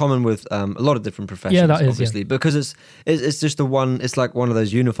that's common with a lot of different professions, obviously, because it's just it's like one of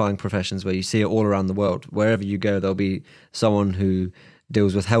those unifying professions where you see it all around the world. Wherever you go, there'll be someone who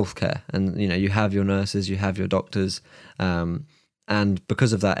deals with healthcare, and you have your nurses, you have your doctors, and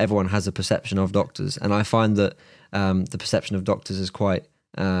because of that, everyone has a perception of doctors. And I find that the perception of doctors is quite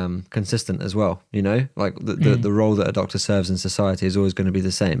consistent as well. Like the role that a doctor serves in society is always going to be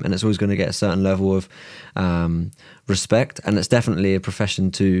the same, and it's always going to get a certain level of respect. And it's definitely a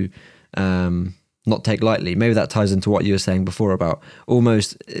profession to not take lightly. Maybe that ties into what you were saying before about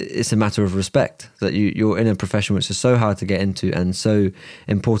almost it's a matter of respect, that you're in a profession which is so hard to get into and so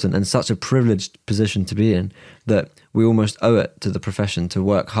important and such a privileged position to be in, that we almost owe it to the profession to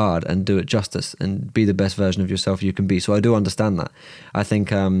work hard and do it justice and be the best version of yourself you can be. So I do understand that. I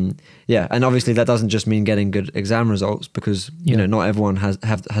think, and obviously that doesn't just mean getting good exam results, because not everyone has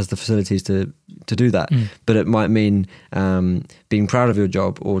the facilities to do that. But it might mean being proud of your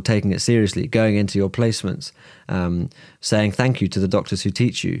job, or taking it seriously, going into your placements, saying thank you to the doctors who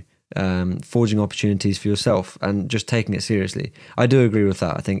teach you, forging opportunities for yourself, and just taking it seriously. I do agree with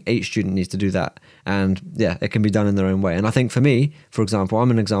that. I think each student needs to do that, and it can be done in their own way. And I think for me, for example,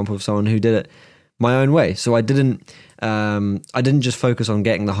 I'm an example of someone who did it my own way. So I didn't just focus on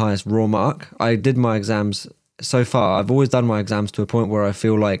getting the highest raw mark. I did my exams. So far, I've always done my exams to a point where I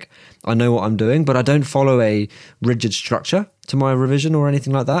feel like I know what I'm doing, but I don't follow a rigid structure to my revision or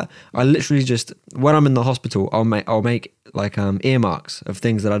anything like that. I literally just, when I'm in the hospital, I'll make like earmarks of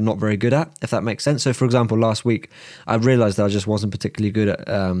things that I'm not very good at, if that makes sense. So for example, last week, I realized that I just wasn't particularly good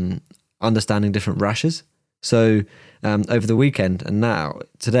at understanding different rashes. So over the weekend and now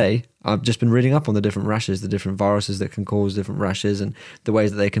today, I've just been reading up on the different rashes, the different viruses that can cause different rashes, and the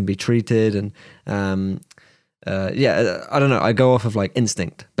ways that they can be treated. And I don't know. I go off of like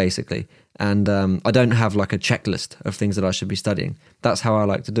instinct basically, and I don't have like a checklist of things that I should be studying. That's how I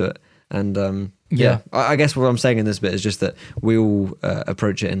like to do it. And I guess what I'm saying in this bit is just that we all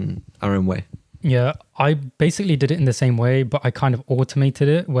approach it in our own way. Yeah, I basically did it in the same way, but I kind of automated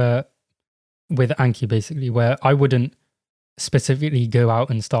it with Anki basically, where I wouldn't specifically go out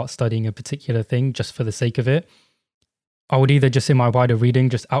and start studying a particular thing just for the sake of it. I would either just in my wider reading,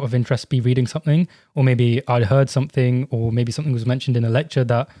 just out of interest, be reading something, or maybe I'd heard something, or maybe something was mentioned in a lecture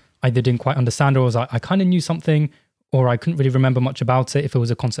that I either didn't quite understand, or I kind of knew something, or I couldn't really remember much about it if it was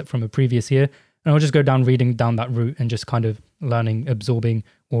a concept from a previous year. And I'll just go down reading down that route and just kind of learning, absorbing,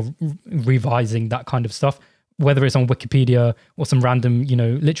 or revising that kind of stuff, whether it's on Wikipedia or some random,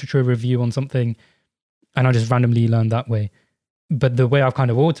 literature review on something. And I just randomly learned that way. But the way I've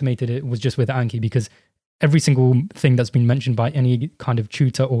kind of automated it was just with Anki, because every single thing that's been mentioned by any kind of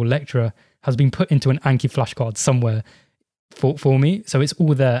tutor or lecturer has been put into an Anki flashcard somewhere for me. So it's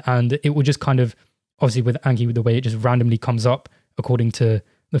all there, and it will just kind of, obviously with Anki, with the way it just randomly comes up according to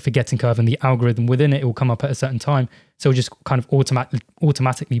the forgetting curve and the algorithm within it, it will come up at a certain time. So it'll just kind of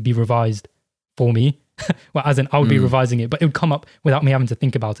automatically be revised for me. Well, as in I would be revising it, but it would come up without me having to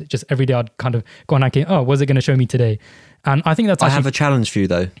think about it. Just every day I'd kind of go on Anki, oh, what's it going to show me today? And I think that's actually... I have a challenge for you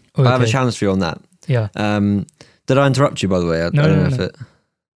though. Okay. I have a challenge for you on that. Yeah. Did I interrupt you, by the way? I don't know if it...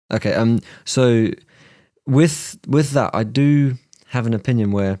 Okay. So with that, I do have an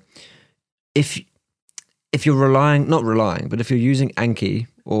opinion where if you're not relying, but if you're using Anki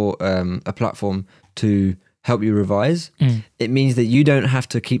or a platform to help you revise, it means that you don't have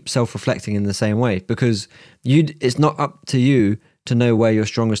to keep self-reflecting in the same way, because it's not up to you to know where you're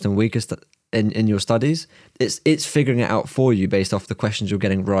strongest and weakest in your studies. It's figuring it out for you based off the questions you're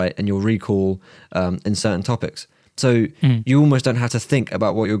getting right and your recall in certain topics. So you almost don't have to think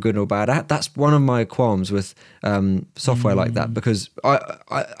about what you're good or bad at. That's one of my qualms with software like that, because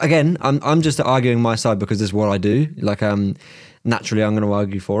I'm just arguing my side because this is what I do. Like naturally I'm going to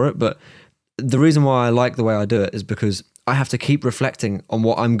argue for it, but the reason why I like the way I do it is because I have to keep reflecting on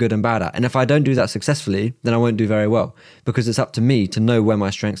what I'm good and bad at. And if I don't do that successfully, then I won't do very well, because it's up to me to know where my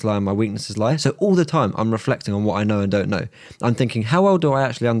strengths lie and my weaknesses lie. So all the time I'm reflecting on what I know and don't know. I'm thinking, how well do I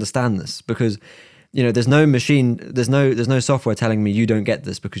actually understand this? Because there's no machine, there's no software telling me you don't get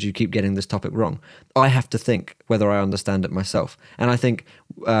this because you keep getting this topic wrong. I have to think whether I understand it myself. And I think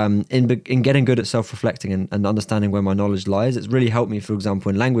in getting good at self-reflecting and understanding where my knowledge lies, it's really helped me, for example,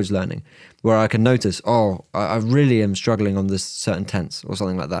 in language learning, where I can notice, I really am struggling on this certain tense or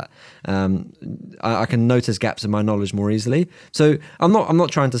something like that. I can notice gaps in my knowledge more easily. So I'm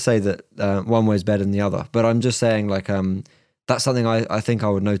not trying to say that one way is better than the other, but I'm just saying like, that's something I think I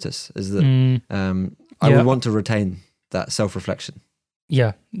would notice, is that I would want to retain that self-reflection.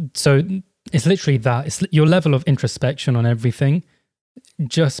 Yeah. So it's literally that. It's your level of introspection on everything.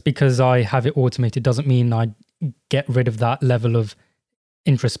 Just because I have it automated doesn't mean I get rid of that level of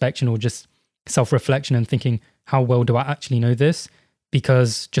introspection or just self-reflection and thinking, how well do I actually know this?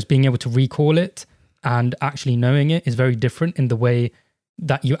 Because just being able to recall it and actually knowing it is very different in the way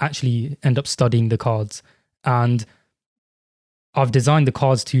that you actually end up studying the cards. And I've designed the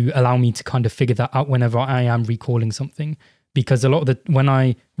cards to allow me to kind of figure that out whenever I am recalling something, because a lot of when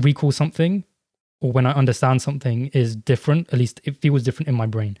I recall something or when I understand something is different, at least it feels different in my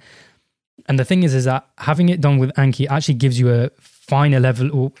brain. And the thing is that having it done with Anki actually gives you a finer level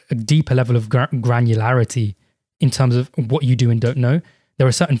or a deeper level of granularity in terms of what you do and don't know. There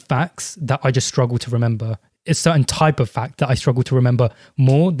are certain facts that I just struggle to remember. A certain type of fact that I struggle to remember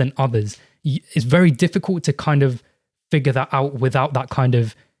more than others. It's very difficult to kind of figure that out without that kind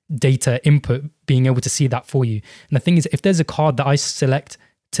of data input being able to see that for you. And the thing is, if there's a card that I select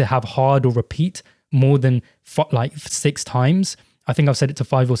to have hard or repeat more than 6 times, I think I've said it to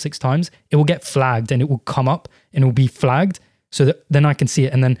 5 or 6 times, it will get flagged and it will come up and it will be flagged so that then I can see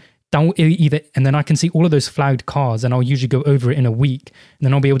it. And then then I can see all of those flagged cards, and I'll usually go over it in a week, and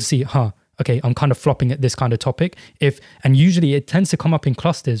then I'll be able to see, okay, I'm kind of flopping at this kind of topic. And usually it tends to come up in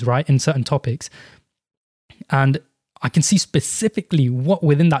clusters, right, in certain topics. And I can see specifically what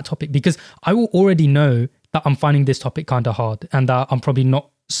within that topic, because I will already know that I'm finding this topic kind of hard and that I'm probably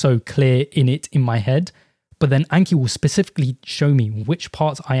not so clear in it in my head. But then Anki will specifically show me which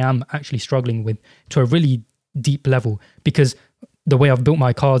parts I am actually struggling with to a really deep level, because the way I've built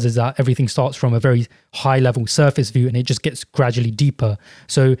my cards is that everything starts from a very high level surface view and it just gets gradually deeper.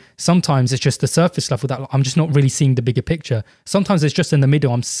 So sometimes it's just the surface level that I'm just not really seeing the bigger picture. Sometimes it's just in the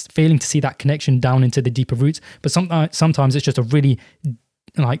middle. I'm failing to see that connection down into the deeper roots. But sometimes it's just a really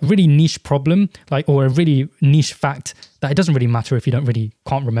like really niche problem, like, or a really niche fact that it doesn't really matter if you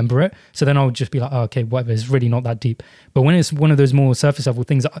can't remember it. So then I'll just be like, oh, okay, whatever, it's really not that deep. But when it's one of those more surface level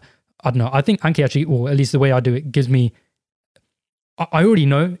things, I don't know. I think Anki actually, or at least the way I do it, gives me, I already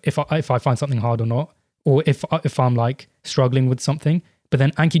know if I find something hard or not, or if I'm like struggling with something. But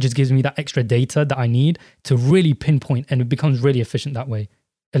then Anki just gives me that extra data that I need to really pinpoint, and it becomes really efficient that way.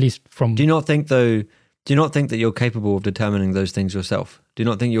 At least from. Do you not think that you're capable of determining those things yourself? Do you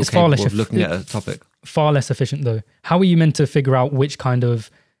not think you're capable of looking at a topic? Far less efficient though. How are you meant to figure out which kind of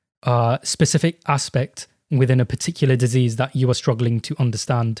specific aspect within a particular disease that you are struggling to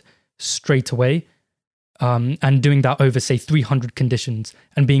understand straight away? And doing that over, say, 300 conditions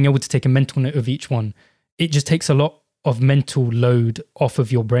and being able to take a mental note of each one. It just takes a lot of mental load off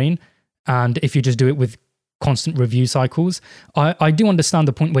of your brain. And if you just do it with constant review cycles, I do understand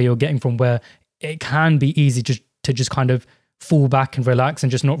the point where you're getting from, where it can be easy to just kind of fall back and relax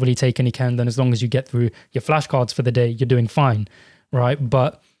and just not really take any care. And then as long as you get through your flashcards for the day, you're doing fine, right?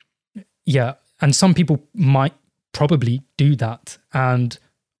 But yeah, and some people might probably do that. And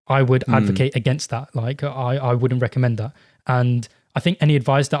I would advocate against that. Like I wouldn't recommend that. And I think any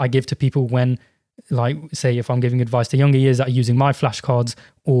advice that I give to people when, like, say, if I'm giving advice to younger years that are using my flashcards,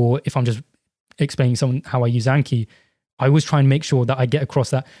 or if I'm just explaining someone how I use Anki, I always try and make sure that I get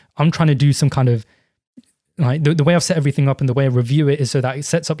across that I'm trying to do some kind of, like, the way I've set everything up and the way I review it is so that it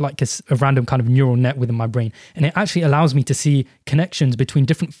sets up like a random kind of neural net within my brain. And it actually allows me to see connections between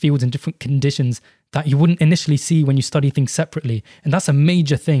different fields and different conditions that you wouldn't initially see when you study things separately. And that's a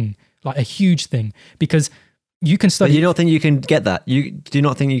major thing, like a huge thing, because you can study. But you don't think you can get that? You do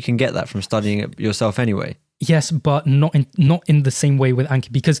not think you can get that from studying it yourself anyway? Yes, but not in the same way with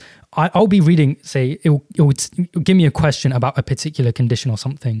Anki, because I'll be reading, say, it would give me a question about a particular condition or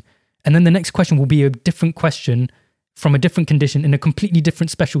something. And then the next question will be a different question from a different condition in a completely different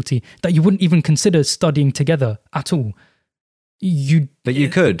specialty that you wouldn't even consider studying together at all. But you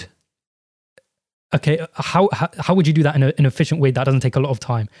could. Okay, how would you do that in an efficient way that doesn't take a lot of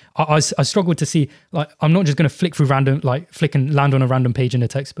time? I struggle to see, like, I'm not just going to flick and land on a random page in a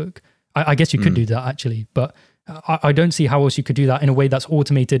textbook. I guess you could do that actually, but I don't see how else you could do that in a way that's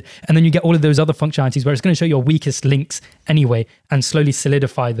automated. And then you get all of those other functionalities where it's going to show your weakest links anyway and slowly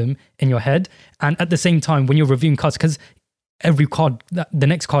solidify them in your head. And at the same time, when you're reviewing cards, because every card, the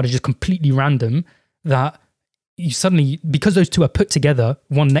next card is just completely random, that you suddenly, because those two are put together,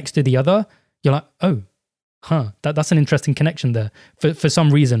 one next to the other, you're like, oh, that's an interesting connection there for some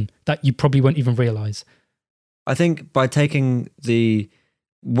reason that you probably won't even realize. I think by taking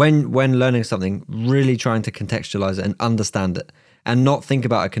when learning something, really trying to contextualize it and understand it, and not think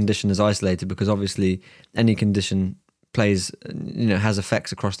about a condition as isolated, because obviously any condition has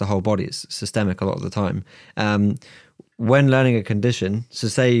effects across the whole body. It's systemic a lot of the time. When learning a condition, so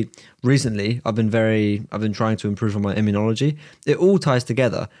say recently I've been trying to improve on my immunology. It all ties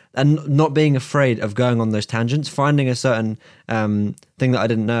together, and not being afraid of going on those tangents, finding a certain thing that I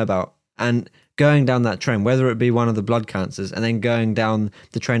didn't know about, and going down that train, whether it be one of the blood cancers, and then going down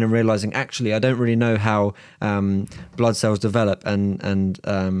the train and realizing, actually, I don't really know how blood cells develop and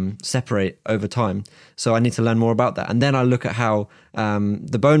separate over time. So I need to learn more about that. And then I look at how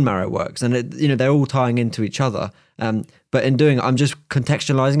the bone marrow works, and they're all tying into each other. But in doing it, I'm just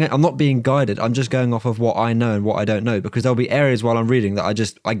contextualizing it. I'm not being guided. I'm just going off of what I know and what I don't know, because there'll be areas while I'm reading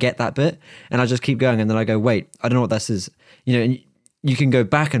that I get that bit, and I just keep going, and then I go, wait, I don't know what this is. And you can go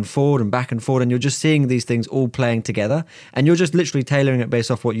back and forward, and you're just seeing these things all playing together, and you're just literally tailoring it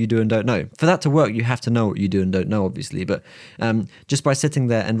based off what you do and don't know. For that to work, you have to know what you do and don't know, obviously, but just by sitting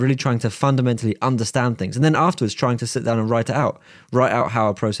there and really trying to fundamentally understand things, and then afterwards trying to sit down and write out how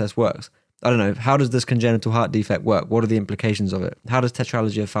a process works. I don't know, how does this congenital heart defect work? What are the implications of it? How does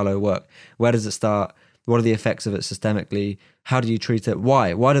tetralogy of Fallot work? Where does it start? What are the effects of it systemically? How do you treat it?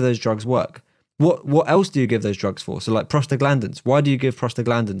 Why do those drugs work? What else do you give those drugs for? So like prostaglandins, why do you give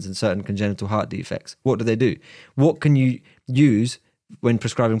prostaglandins in certain congenital heart defects? What do they do? What can you use when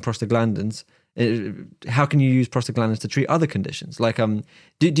prescribing prostaglandins? How can you use prostaglandins to treat other conditions? Like, do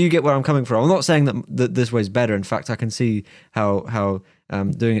you get where I'm coming from? I'm not saying that this way is better. In fact, I can see how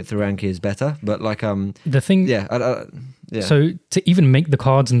doing it through Anki is better. But like, the thing, yeah. So to even make the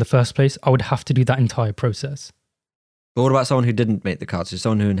cards in the first place, I would have to do that entire process. But what about someone who didn't make the cards? So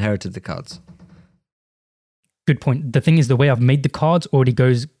someone who inherited the cards? Good point. The thing is, the way I've made the cards already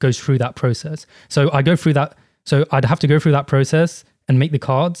goes through that process. So I go through that. So I'd have to go through that process and make the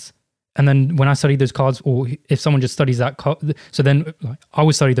cards. And then when I study those cards, or if someone just studies that card, so then I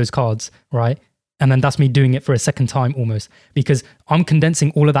would study those cards, right? And then that's me doing it for a second time almost, because I'm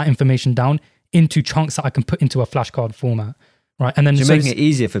condensing all of that information down into chunks that I can put into a flashcard format, right? And then So you're making it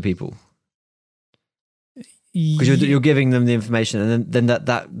easier for people because you're giving them the information, and then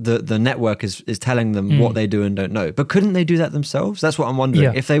the network is telling them what they do and don't know. But couldn't they do that themselves? That's what I'm wondering.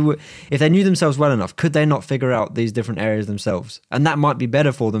 Yeah. If they knew themselves well enough, could they not figure out these different areas themselves? And that might be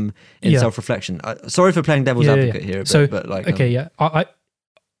better for them in self-reflection. Sorry for playing devil's advocate here, but like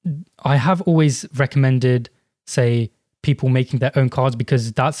I have always recommended, say, people making their own cards,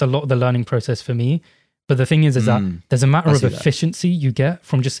 because that's a lot of the learning process for me. But the thing is that there's a matter of efficiency you get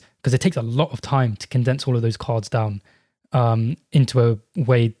from just, because it takes a lot of time to condense all of those cards down into a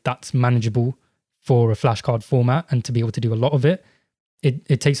way that's manageable for a flashcard format, and to be able to do a lot of it.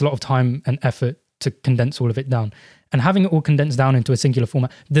 It takes a lot of time and effort to condense all of it down. And having it all condensed down into a singular format.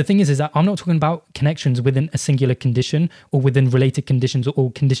 The thing is that I'm not talking about connections within a singular condition or within related conditions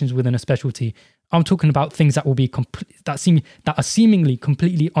or conditions within a specialty. I'm talking about things that will be that are seemingly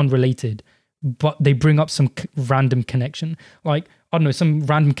completely unrelated, but they bring up some random connection. Like, I don't know, some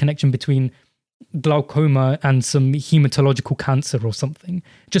random connection between glaucoma and some hematological cancer or something,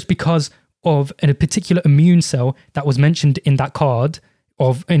 just because of a particular immune cell that was mentioned in that card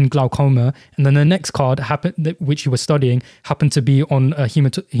in glaucoma, and then the next card which you were studying happened to be on a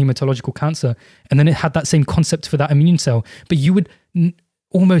hematological cancer, and then it had that same concept for that immune cell. But you would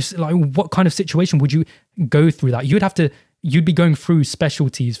almost, like, what kind of situation would you go through that? You'd be going through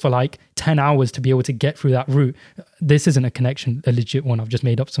specialties for like 10 hours to be able to get through that route. This isn't a legit one. I've just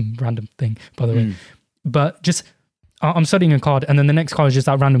made up some random thing, by the way. But just, I'm studying a card, and then the next card is just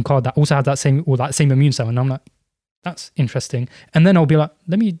that random card that also had that same immune cell, and I'm like, that's interesting. And then I'll be like,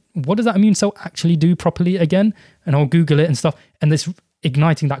 what does that immune cell actually do properly again? And I'll Google it and stuff. And this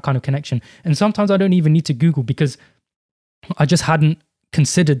igniting that kind of connection. And sometimes I don't even need to Google, because I just hadn't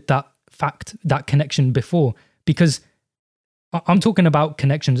considered that connection before. Because I'm talking about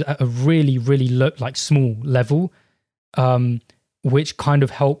connections at a really, really low, like small level, which kind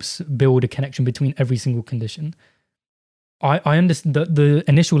of helps build a connection between every single condition. I understand the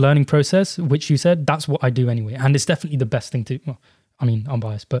initial learning process, which you said, that's what I do anyway. And it's definitely the best thing to, well, I mean, I'm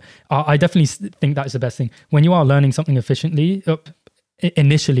biased, but I definitely think that is the best thing. When you are learning something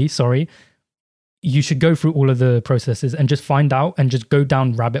initially, you should go through all of the processes and just find out and just go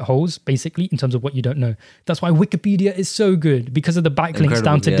down rabbit holes, basically, in terms of what you don't know. That's why Wikipedia is so good, because of the backlinks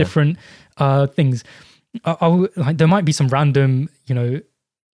down to different things. There might be some random,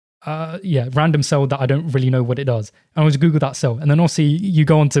 random cell that I don't really know what it does. And I'll just Google that cell. And then also you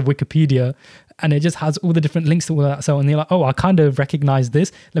go onto Wikipedia and it just has all the different links to all that cell. And you're like, oh, I kind of recognize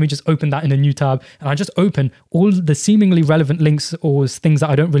this. Let me just open that in a new tab. And I just open all the seemingly relevant links or things that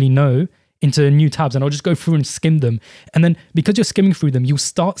I don't really know into new tabs. And I'll just go through and skim them. And then because you're skimming through them,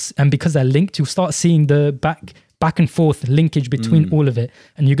 and because they're linked, you'll start seeing the back and forth linkage between all of it.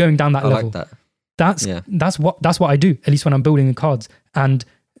 And you're going down that level. Like that. That's what I do, at least when I'm building the cards. And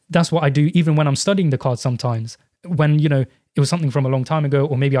that's what I do even when I'm studying the cards sometimes. When, it was something from a long time ago,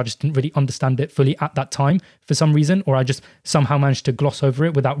 or maybe I just didn't really understand it fully at that time for some reason, or I just somehow managed to gloss over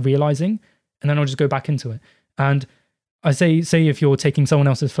it without realizing, and then I'll just go back into it. And I say if you're taking someone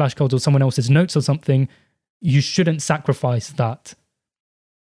else's flashcards or someone else's notes or something, you shouldn't sacrifice that.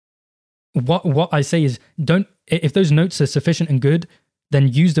 What I say is, if those notes are sufficient and good, then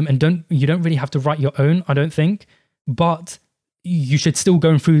use them, and you don't really have to write your own, I don't think, but you should still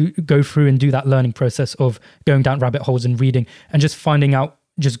go through and do that learning process of going down rabbit holes and reading and just finding out,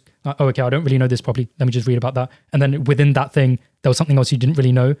 okay, I don't really know this properly. Let me just read about that. And then within that thing, there was something else you didn't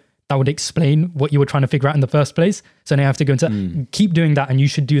really know that would explain what you were trying to figure out in the first place. So now you have to go into keep doing that, and you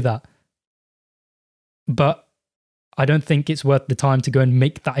should do that. But I don't think it's worth the time to go and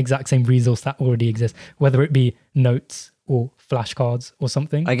make that exact same resource that already exists, whether it be notes or flashcards or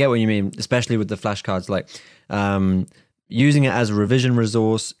something. I get what you mean, especially with the flashcards, like, using it as a revision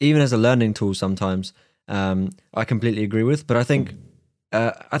resource, even as a learning tool sometimes, I completely agree with. But I think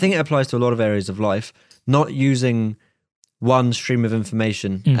it applies to a lot of areas of life, not using one stream of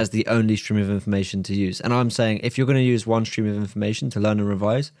information as the only stream of information to use. And I'm saying, if you're going to use one stream of information to learn and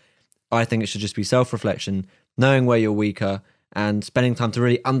revise, I think it should just be self-reflection, knowing where you're weaker, and spending time to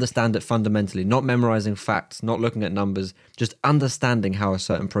really understand it fundamentally, not memorizing facts, not looking at numbers, just understanding how a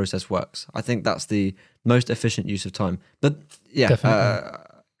certain process works. I think that's the most efficient use of time. But I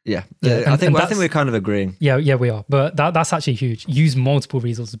think we're kind of agreeing. Yeah, we are. But that's actually huge. Use multiple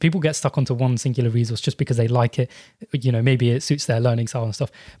resources. People get stuck onto one singular resource just because they like it. Maybe it suits their learning style and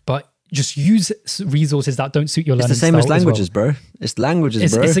stuff. But just use resources that don't suit your learning It's the same style as languages, bro. It's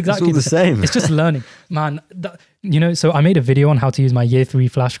languages, bro. It's exactly all the same. It's just learning, man. So I made a video on how to use my year 3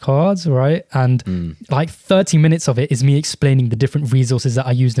 flashcards, right? And like 30 minutes of it is me explaining the different resources that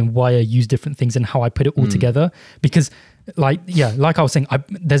I used and why I use different things and how I put it all together. Because like I was saying,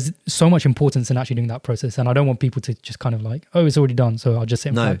 there's so much importance in actually doing that process, and I don't want people to just kind of like, oh, it's already done, so I'll just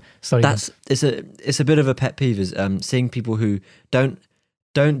sit and study. It's a bit of a pet peeve is seeing people who don't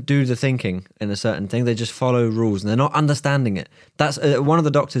do the thinking in a certain thing. They just follow rules and they're not understanding it. That's one of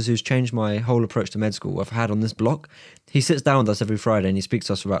the doctors who's changed my whole approach to med school I've had on this block. He sits down with us every Friday and he speaks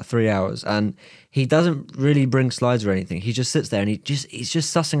to us for about 3 hours, and he doesn't really bring slides or anything. He just sits there and he's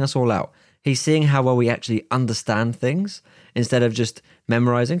just sussing us all out. He's seeing how well we actually understand things instead of just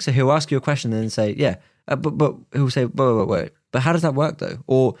memorizing. So he'll ask you a question and then say, yeah, but he'll say, wait. But how does that work though?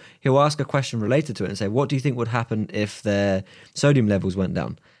 Or he'll ask a question related to it and say, what do you think would happen if their sodium levels went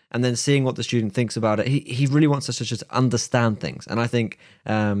down? And then seeing what the student thinks about it, he really wants us to just understand things. And I think,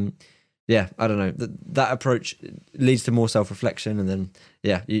 I don't know, that approach leads to more self-reflection, and then,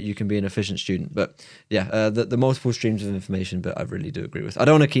 you can be an efficient student. But the multiple streams of information, but I really do agree with. I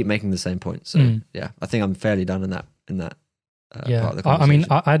don't want to keep making the same point. So I think I'm fairly done in that part of the conversation. I mean,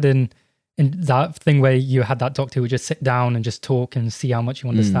 I didn't. In that thing where you had that doctor who would just sit down and just talk and see how much you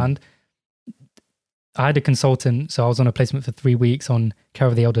understand. I had a consultant, so I was on a placement for 3 weeks on care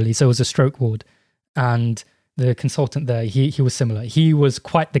of the elderly. So it was a stroke ward, and the consultant there, he was similar. He was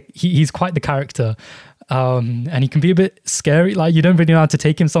he's quite the character, and he can be a bit scary. Like you don't really know how to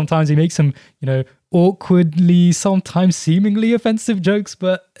take him sometimes. He makes some, awkwardly, sometimes seemingly offensive jokes,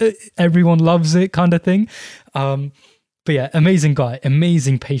 but everyone loves it kind of thing. But yeah, amazing guy,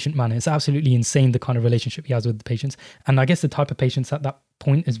 amazing patient manner. It's absolutely insane the kind of relationship he has with the patients. And I guess the type of patients at that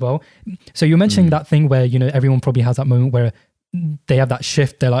point as well. So you're mentioning that thing where, everyone probably has that moment where they have that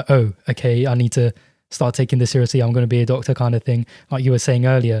shift. They're like, oh, okay, I need to start taking this seriously. I'm going to be a doctor kind of thing. Like you were saying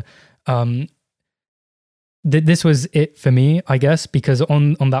earlier. This was it for me, I guess, because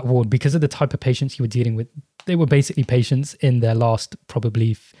on that ward, because of the type of patients you were dealing with, they were basically patients in their last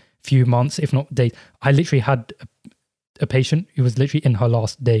probably few months, if not days. I literally had a patient who was literally in her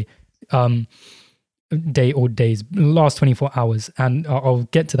last day or days, last 24 hours. And I'll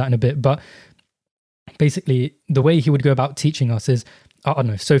get to that in a bit. But basically, the way he would go about teaching us is, I don't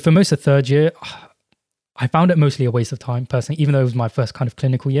know. So for most of third year, I found it mostly a waste of time personally, even though it was my first kind of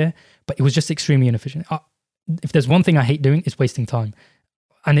clinical year, but it was just extremely inefficient. If there's one thing I hate doing, it's wasting time.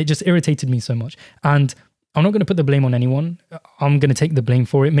 And it just irritated me so much. And I'm not going to put the blame on anyone. I'm going to take the blame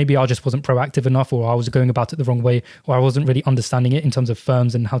for it. Maybe I just wasn't proactive enough, or I was going about it the wrong way, or I wasn't really understanding it in terms of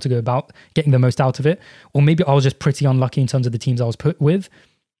firms and how to go about getting the most out of it. Or maybe I was just pretty unlucky in terms of the teams I was put with.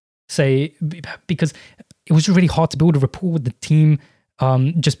 Because it was really hard to build a rapport with the team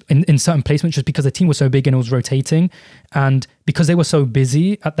just in certain placements, just because the team was so big and it was rotating. And because they were so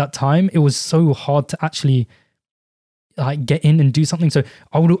busy at that time, it was so hard to actually like get in and do something. So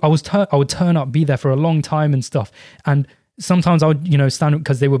I would turn up, be there for a long time and stuff. And sometimes I would, stand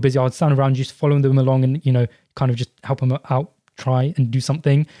because they were busy. I would stand around just following them along and, kind of just help them out, try and do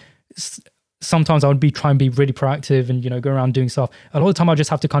something. Sometimes I would try and be really proactive and, go around doing stuff. A lot of the time I just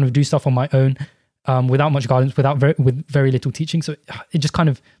have to kind of do stuff on my own, without much guidance, with very little teaching. So it just kind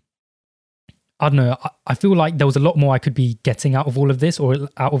of, I don't know. I feel like there was a lot more I could be getting out of all of this, or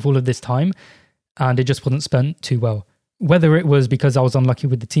out of all of this time. And it just wasn't spent too well. Whether it was because I was unlucky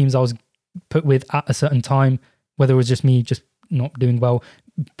with the teams I was put with at a certain time, whether it was just me just not doing well,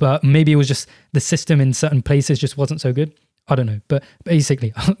 but maybe it was just the system in certain places just wasn't so good. I don't know. But basically,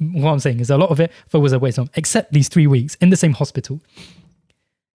 what I'm saying is a lot of it was a waste of time, except these 3 weeks in the same hospital.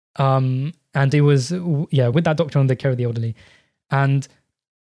 And it was, with that doctor on the care of the elderly. And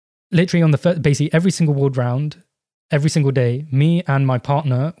literally on the first, basically every single ward round, every single day, me and my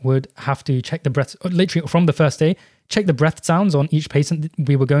partner would have to check the breath, literally from the first day, check the breath sounds on each patient that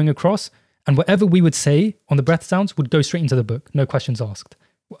we were going across. And whatever we would say on the breath sounds would go straight into the book. No questions asked.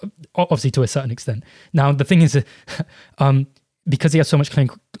 Obviously to a certain extent. Now, the thing is, because he has so much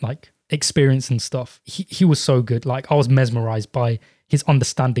clinical experience and stuff, he was so good. Like I was mesmerized by his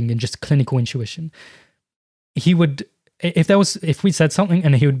understanding and just clinical intuition. He would, if we said something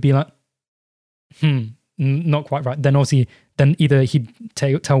and he would be like, not quite right. Then obviously, either he'd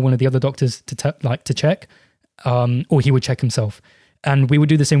tell one of the other doctors to check, or he would check himself. And we would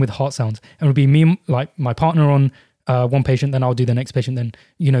do the same with heart sounds. And it would be me, like my partner on one patient, then I'll do the next patient, then,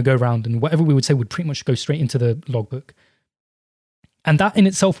 go around, and whatever we would say would pretty much go straight into the logbook. And that in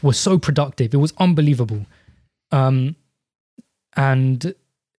itself was so productive. It was unbelievable. And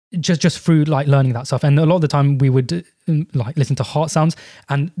just through like learning that stuff. And a lot of the time we would like listen to heart sounds.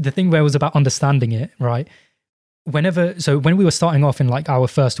 And the thing where it was about understanding it, right? When we were starting off in like our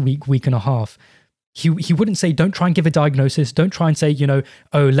first week and a half, he wouldn't say, don't try and give a diagnosis. Don't try and say,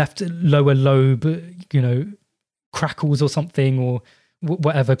 left lower lobe, crackles or something, or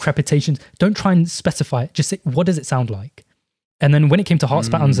whatever, crepitations. Don't try and specify it. Just say, what does it sound like? And then when it came to heart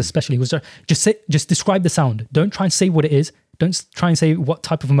patterns, especially, it was just describe the sound. Don't try and say what it is. Don't try and say what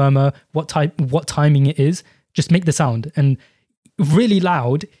type of murmur, what timing it is. Just make the sound. And really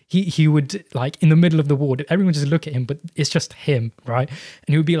loud, he would, like, in the middle of the ward, everyone just look at him, but it's just him, right?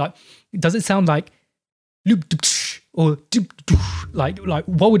 And he would be like, does it sound like or like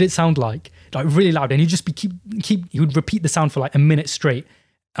what would it sound like really loud? And he'd just be he would repeat the sound for like a minute straight,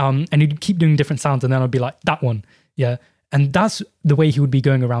 and he'd keep doing different sounds, and then I'd be like, that one, yeah. And that's the way he would be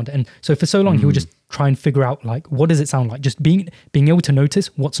going around it. And so for so long, he would just try and figure out, like, what does it sound like? Just being able to notice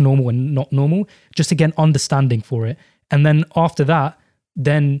what's normal and not normal, just again, understanding for it. And then after that,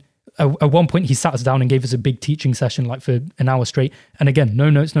 then at one point he sat us down and gave us a big teaching session, like for an hour straight. And again, no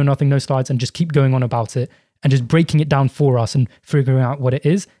notes, no nothing, no slides, and just keep going on about it and just breaking it down for us and figuring out what it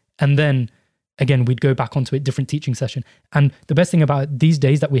is. And then again, we'd go back onto a different teaching session. And the best thing about these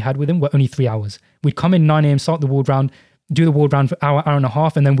days that we had with him were only 3 hours. We'd come in 9 a.m., start the ward round, do the ward round for hour and a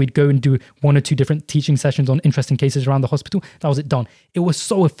half, and then we'd go and do 1 or 2 different teaching sessions on interesting cases around the hospital. That was it, done. It was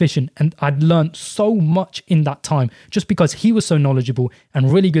so efficient, and I'd learned so much in that time just because he was so knowledgeable and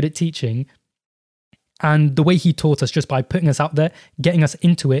really good at teaching. And the way he taught us, just by putting us out there, getting us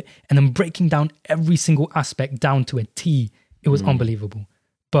into it, and then breaking down every single aspect down to a T, it was unbelievable.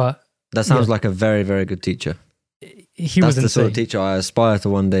 But that sounds like a very, very good teacher. He That's was the insane. sort of teacher I aspire to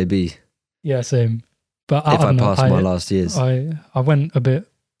one day be. Yeah, same. But If I don't know, pass my last years. I went a bit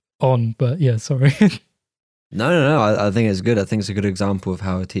on, but yeah, sorry. No. I think it's good. I think it's a good example of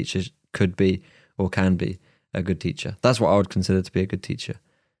how a teacher could be or can be a good teacher. That's what I would consider to be a good teacher.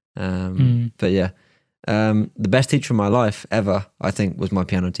 But yeah, the best teacher in my life ever, I think, was my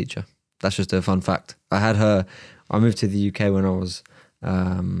piano teacher. That's just a fun fact. I moved to the UK when I was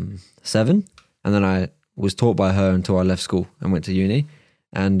 7, and then I was taught by her until I left school and went to uni.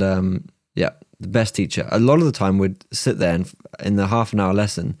 And yeah, the best teacher. A lot of the time we'd sit there and in the half an hour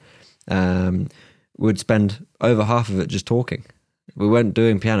lesson, we'd spend over half of it just talking. We weren't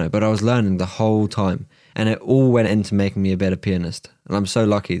doing piano, but I was learning the whole time, and it all went into making me a better pianist. And I'm so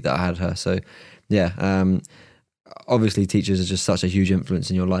lucky that I had her. So yeah, obviously teachers are just such a huge influence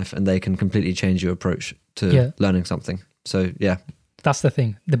in your life, and they can completely change your approach to learning something. So yeah. That's the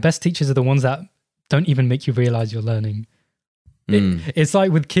thing. The best teachers are the ones that don't even make you realize you're learning. It's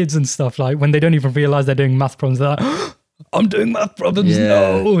like with kids and stuff, like when they don't even realize they're doing math problems, they're like, oh, I'm doing math problems.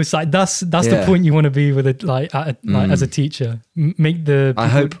 Yeah. No, it's like that's the point you want to be with it, like as a teacher. Make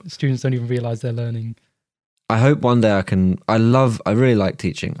the students don't even realize they're learning. I hope one day I really like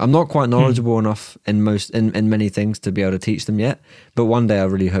teaching. I'm not quite knowledgeable enough in many things to be able to teach them yet, but one day I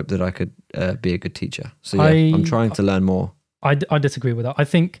really hope that I could be a good teacher. So yeah, I'm trying to learn more. I disagree with that. I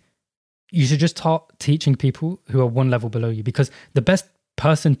think you should just start teaching people who are one level below you, because the best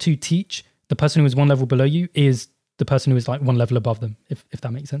person to teach the person who is one level below you is the person who is like one level above them, if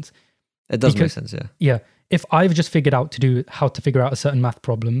that makes sense. It does make sense, yeah. Yeah. If I've just figured out how to figure out a certain math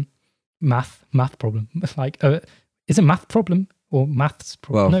problem, like, is it math problem or maths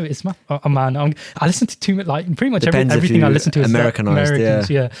problem? Well, no, it's math. Oh man, I listen to too much, like pretty much everything I listen to is Americanized,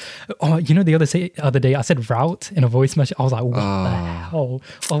 yeah. Oh, the other day I said route in a voice message. I was like, what the hell?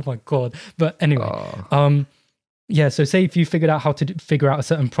 Oh my God. But anyway, yeah, so say if you figured out how to figure out a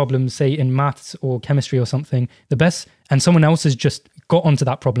certain problem, say in maths or chemistry or something, and someone else has just got onto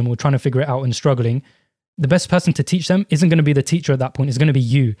that problem or trying to figure it out and struggling, the best person to teach them isn't going to be the teacher at that point. It's going to be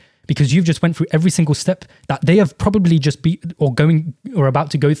you, because you've just went through every single step that they have probably just going or about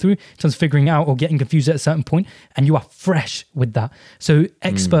to go through in terms of figuring out or getting confused at a certain point, and you are fresh with that. So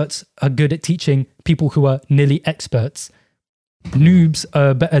experts are good at teaching people who are nearly experts. Noobs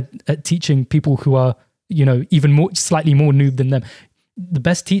are better at teaching people who are, slightly more noob than them. The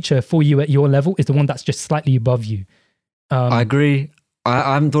best teacher for you at your level is the one that's just slightly above you. I agree.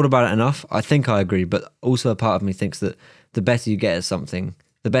 I haven't thought about it enough. I think I agree, but also a part of me thinks that the better you get at something,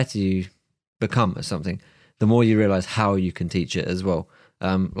 the better you become at something, the more you realize how you can teach it as well.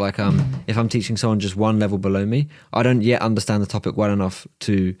 If I'm teaching someone just one level below me, I don't yet understand the topic well enough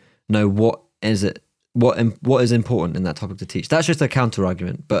to know what is important in that topic to teach. That's just a counter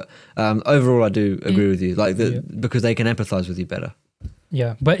argument, but overall I do agree with you, because they can empathize with you better.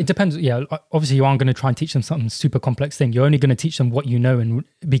 Yeah, but it depends. Yeah, obviously you aren't going to try and teach them something super complex thing. You're only going to teach them what you know, and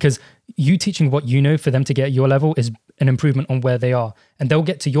because you teaching what you know for them to get at your level is an improvement on where they are, and they'll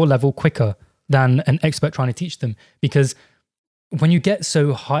get to your level quicker than an expert trying to teach them. Because when you get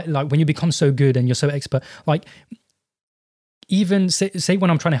so high, like when you become so good and you're so expert, like even say when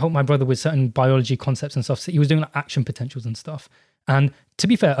I'm trying to help my brother with certain biology concepts and stuff, so he was doing like action potentials and stuff. And to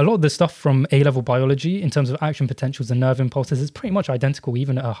be fair, a lot of the stuff from A-level biology in terms of action potentials and nerve impulses is pretty much identical,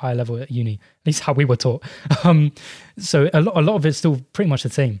 even at a higher level at uni, at least how we were taught. So a lot of it's still pretty much the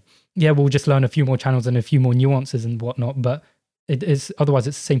same. Yeah, we'll just learn a few more channels and a few more nuances and whatnot, but it is otherwise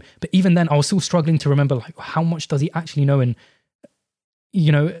it's the same. But even then, I was still struggling to remember like how much does he actually know, and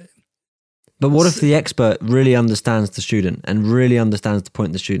But what if the expert really understands the student and really understands the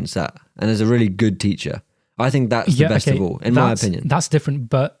point the student's at, and is a really good teacher? I think that's the best of all, in my opinion. That's different,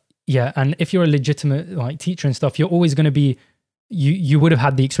 but yeah, and if you're a legitimate like teacher and stuff, you're always going to be. You would have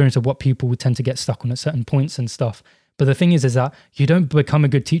had the experience of what people would tend to get stuck on at certain points and stuff. But the thing is that you don't become a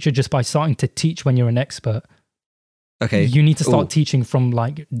good teacher just by starting to teach when you're an expert. Okay. You need to start teaching from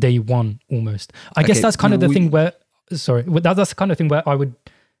like day one almost. I guess that's kind of the thing where, that's the kind of thing where I would,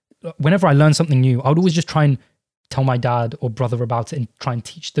 whenever I learn something new, I would always just try and tell my dad or brother about it and try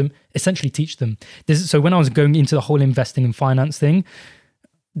and essentially teach them. So when I was going into the whole investing and finance thing,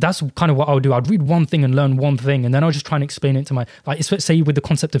 that's kind of what I would do. I'd read one thing and learn one thing, and then I'll just try and explain it to my, like, say with the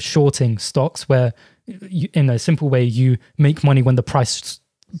concept of shorting stocks, where in a simple way, you make money when the price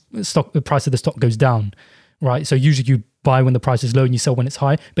of the stock goes down, right? So usually you buy when the price is low and you sell when it's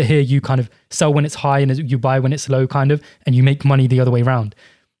high, but here you kind of sell when it's high and you buy when it's low kind of, and you make money the other way around.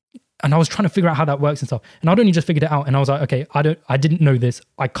 And I was trying to figure out how that works and stuff. And I'd only just figured it out. And I was like, okay, I didn't know this.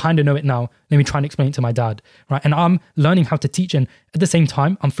 I kind of know it now. Let me try and explain it to my dad, right? And I'm learning how to teach. And at the same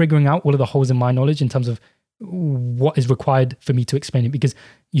time, I'm figuring out all of the holes in my knowledge in terms of what is required for me to explain it. Because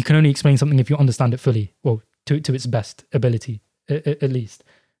you can only explain something if you understand it fully, well, to its best ability, at least.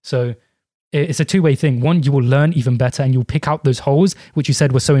 So it's a two-way thing. One, you will learn even better and you'll pick out those holes, which you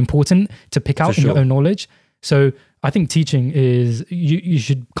said were so important to pick out in your own knowledge. So I think teaching is, you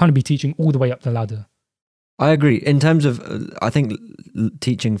should kind of be teaching all the way up the ladder. I agree. In terms of, I think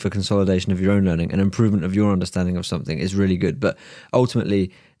teaching for consolidation of your own learning and improvement of your understanding of something is really good. But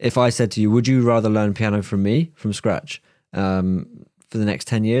ultimately, if I said to you, would you rather learn piano from me, from scratch, for the next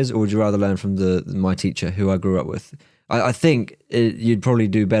 10 years, or would you rather learn from my teacher who I grew up with? I think you'd probably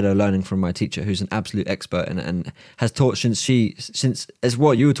do better learning from my teacher, who's an absolute expert and has taught since as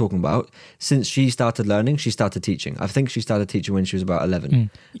what you were talking about, since she started learning, she started teaching. I think she started teaching when she was about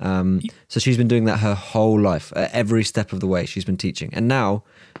 11. So she's been doing that her whole life. Every step of the way she's been teaching. And now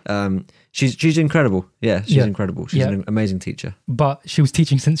she's incredible. Yeah, she's incredible. She's an amazing teacher. But she was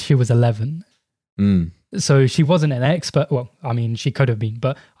teaching since she was 11. So she wasn't an expert. Well, I mean, she could have been,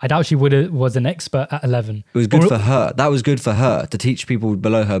 but I doubt she was an expert at 11. It was good for her. That was good for her to teach people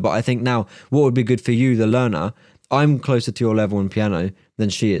below her. But I think now what would be good for you, the learner, I'm closer to your level in piano than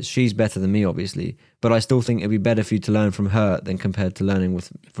she is. She's better than me, obviously. But I still think it'd be better for you to learn from her than compared to learning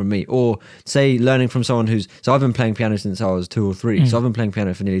from me. Or say learning from someone so I've been playing piano since I was 2 or 3. So I've been playing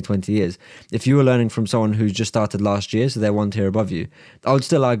piano for nearly 20 years. If you were learning from someone who's just started last year, so they're 1 tier above you, I would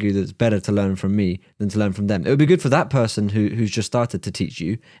still argue that it's better to learn from me than to learn from them. It would be good for that person who's just started to teach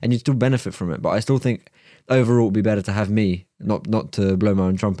you, and you'd still benefit from it. But I still think overall it'd be better to have me, not to blow my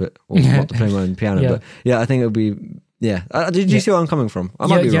own trumpet or not to play my own piano. But yeah, I think it would be... Yeah. Did you see where I'm coming from? I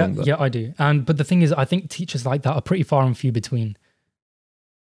might be wrong. But. Yeah, I do. But the thing is, I think teachers like that are pretty far and few between,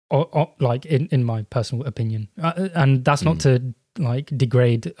 or like in my personal opinion. And that's not to like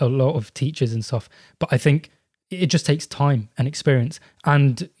degrade a lot of teachers and stuff, but I think it just takes time and experience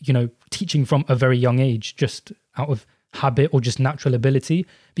and, teaching from a very young age, just out of habit or just natural ability,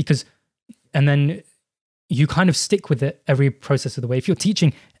 and then you kind of stick with it every process of the way. If you're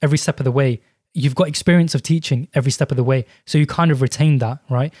teaching every step of the way, you've got experience of teaching every step of the way. So you kind of retain that,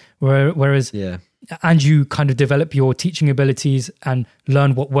 right? Whereas, and you kind of develop your teaching abilities and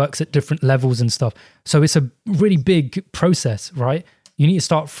learn what works at different levels and stuff. So it's a really big process, right? You need to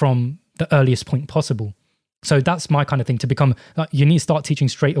start from the earliest point possible. So that's my kind of thing, to become, you need to start teaching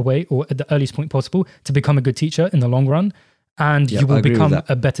straight away or at the earliest point possible to become a good teacher in the long run. And you will become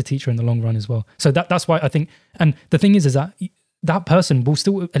a better teacher in the long run as well. So that's why I think, and the thing is that person will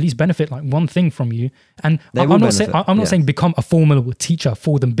still at least benefit like one thing from you. And I'm not saying become a formal teacher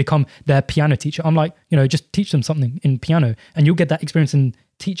for them, become their piano teacher. I'm like, just teach them something in piano and you'll get that experience in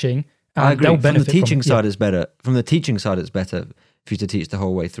teaching. And I agree. They'll benefit from the teaching side is better. From the teaching side, it's better for you to teach the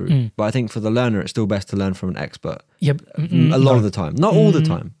whole way through. But I think for the learner, it's still best to learn from an expert. Yeah, a lot of the time, not all the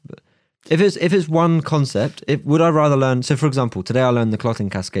time. But if it's one concept, would I rather learn? So, for example, today I learned the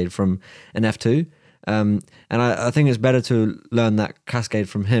clotting cascade from an F2. And I think it's better to learn that cascade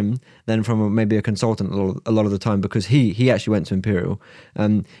from him than from maybe a consultant a lot of the time, because he actually went to Imperial.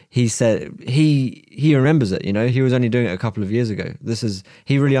 He said he remembers it, you know, he was only doing it a couple of years ago.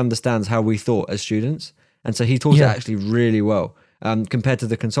 He really understands how we thought as students. And so he taught it actually really well. Compared to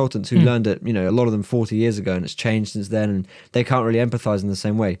the consultants who learned it, you know, a lot of them 40 years ago, and it's changed since then, and they can't really empathize in the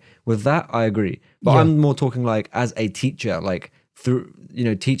same way. With that, I agree. But I'm more talking like as a teacher, like through, you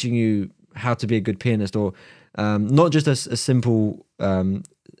know, teaching you how to be a good pianist, or not just a simple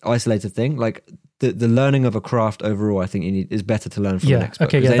isolated thing. Like the learning of a craft overall, I think is better to learn from an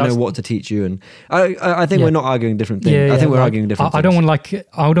expert, because they know what to teach you. And I think we're not arguing different things. I think we're arguing different things. I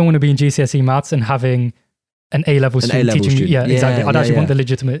don't want to be in GCSE maths and having an A-level student teaching me. Yeah, exactly. I'd actually want the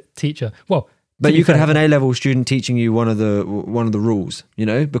legitimate teacher. Well, but you could have an A-level student teaching you one of the rules, you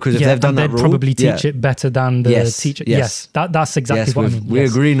know, because if they've done that rule, they'd probably teach it better than the teacher. Yes, that's exactly what I mean. We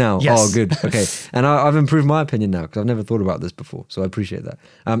agree now. Yes. Oh, good. Okay. And I've improved my opinion now, because I've never thought about this before. So I appreciate that.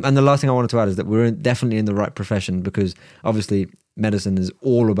 And the last thing I wanted to add is that we're definitely in the right profession, because obviously medicine is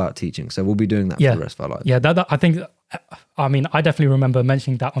all about teaching. So we'll be doing that for the rest of our lives. Yeah, I think, I mean, I definitely remember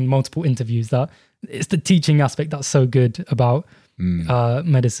mentioning that on multiple interviews, that it's the teaching aspect that's so good about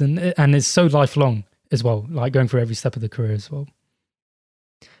medicine, and it's so lifelong as well, like going through every step of the career as well.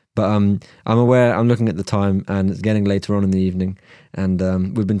 But I'm aware, I'm looking at the time, and it's getting later on in the evening, and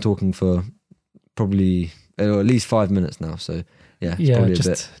we've been talking for probably at least 5 minutes now, so probably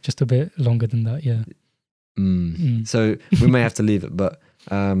just a bit longer than that. So we may have to leave it, but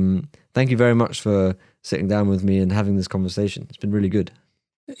thank you very much for sitting down with me and having this conversation. It's been really good.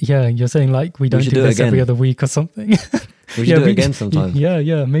 Yeah, you're saying like we don't do this every other week or something. We should do it again sometime.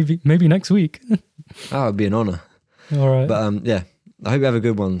 Yeah, maybe next week. Oh, it'd be an honor. All right. But I hope you have a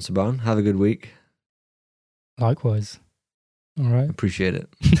good one, Saban. Have a good week. Likewise. All right. Appreciate it.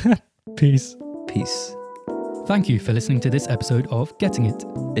 Peace. Peace. Thank you for listening to this episode of Getting It.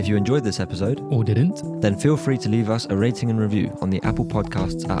 If you enjoyed this episode, or didn't, then feel free to leave us a rating and review on the Apple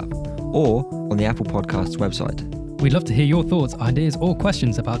Podcasts app, or on the Apple Podcasts website. We'd love to hear your thoughts, ideas, or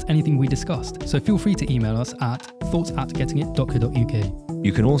questions about anything we discussed, so feel free to email us at thoughts@gettingit.co.uk.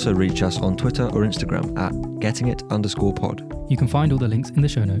 You can also reach us on Twitter or Instagram at gettingit_pod. You can find all the links in the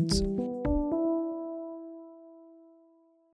show notes.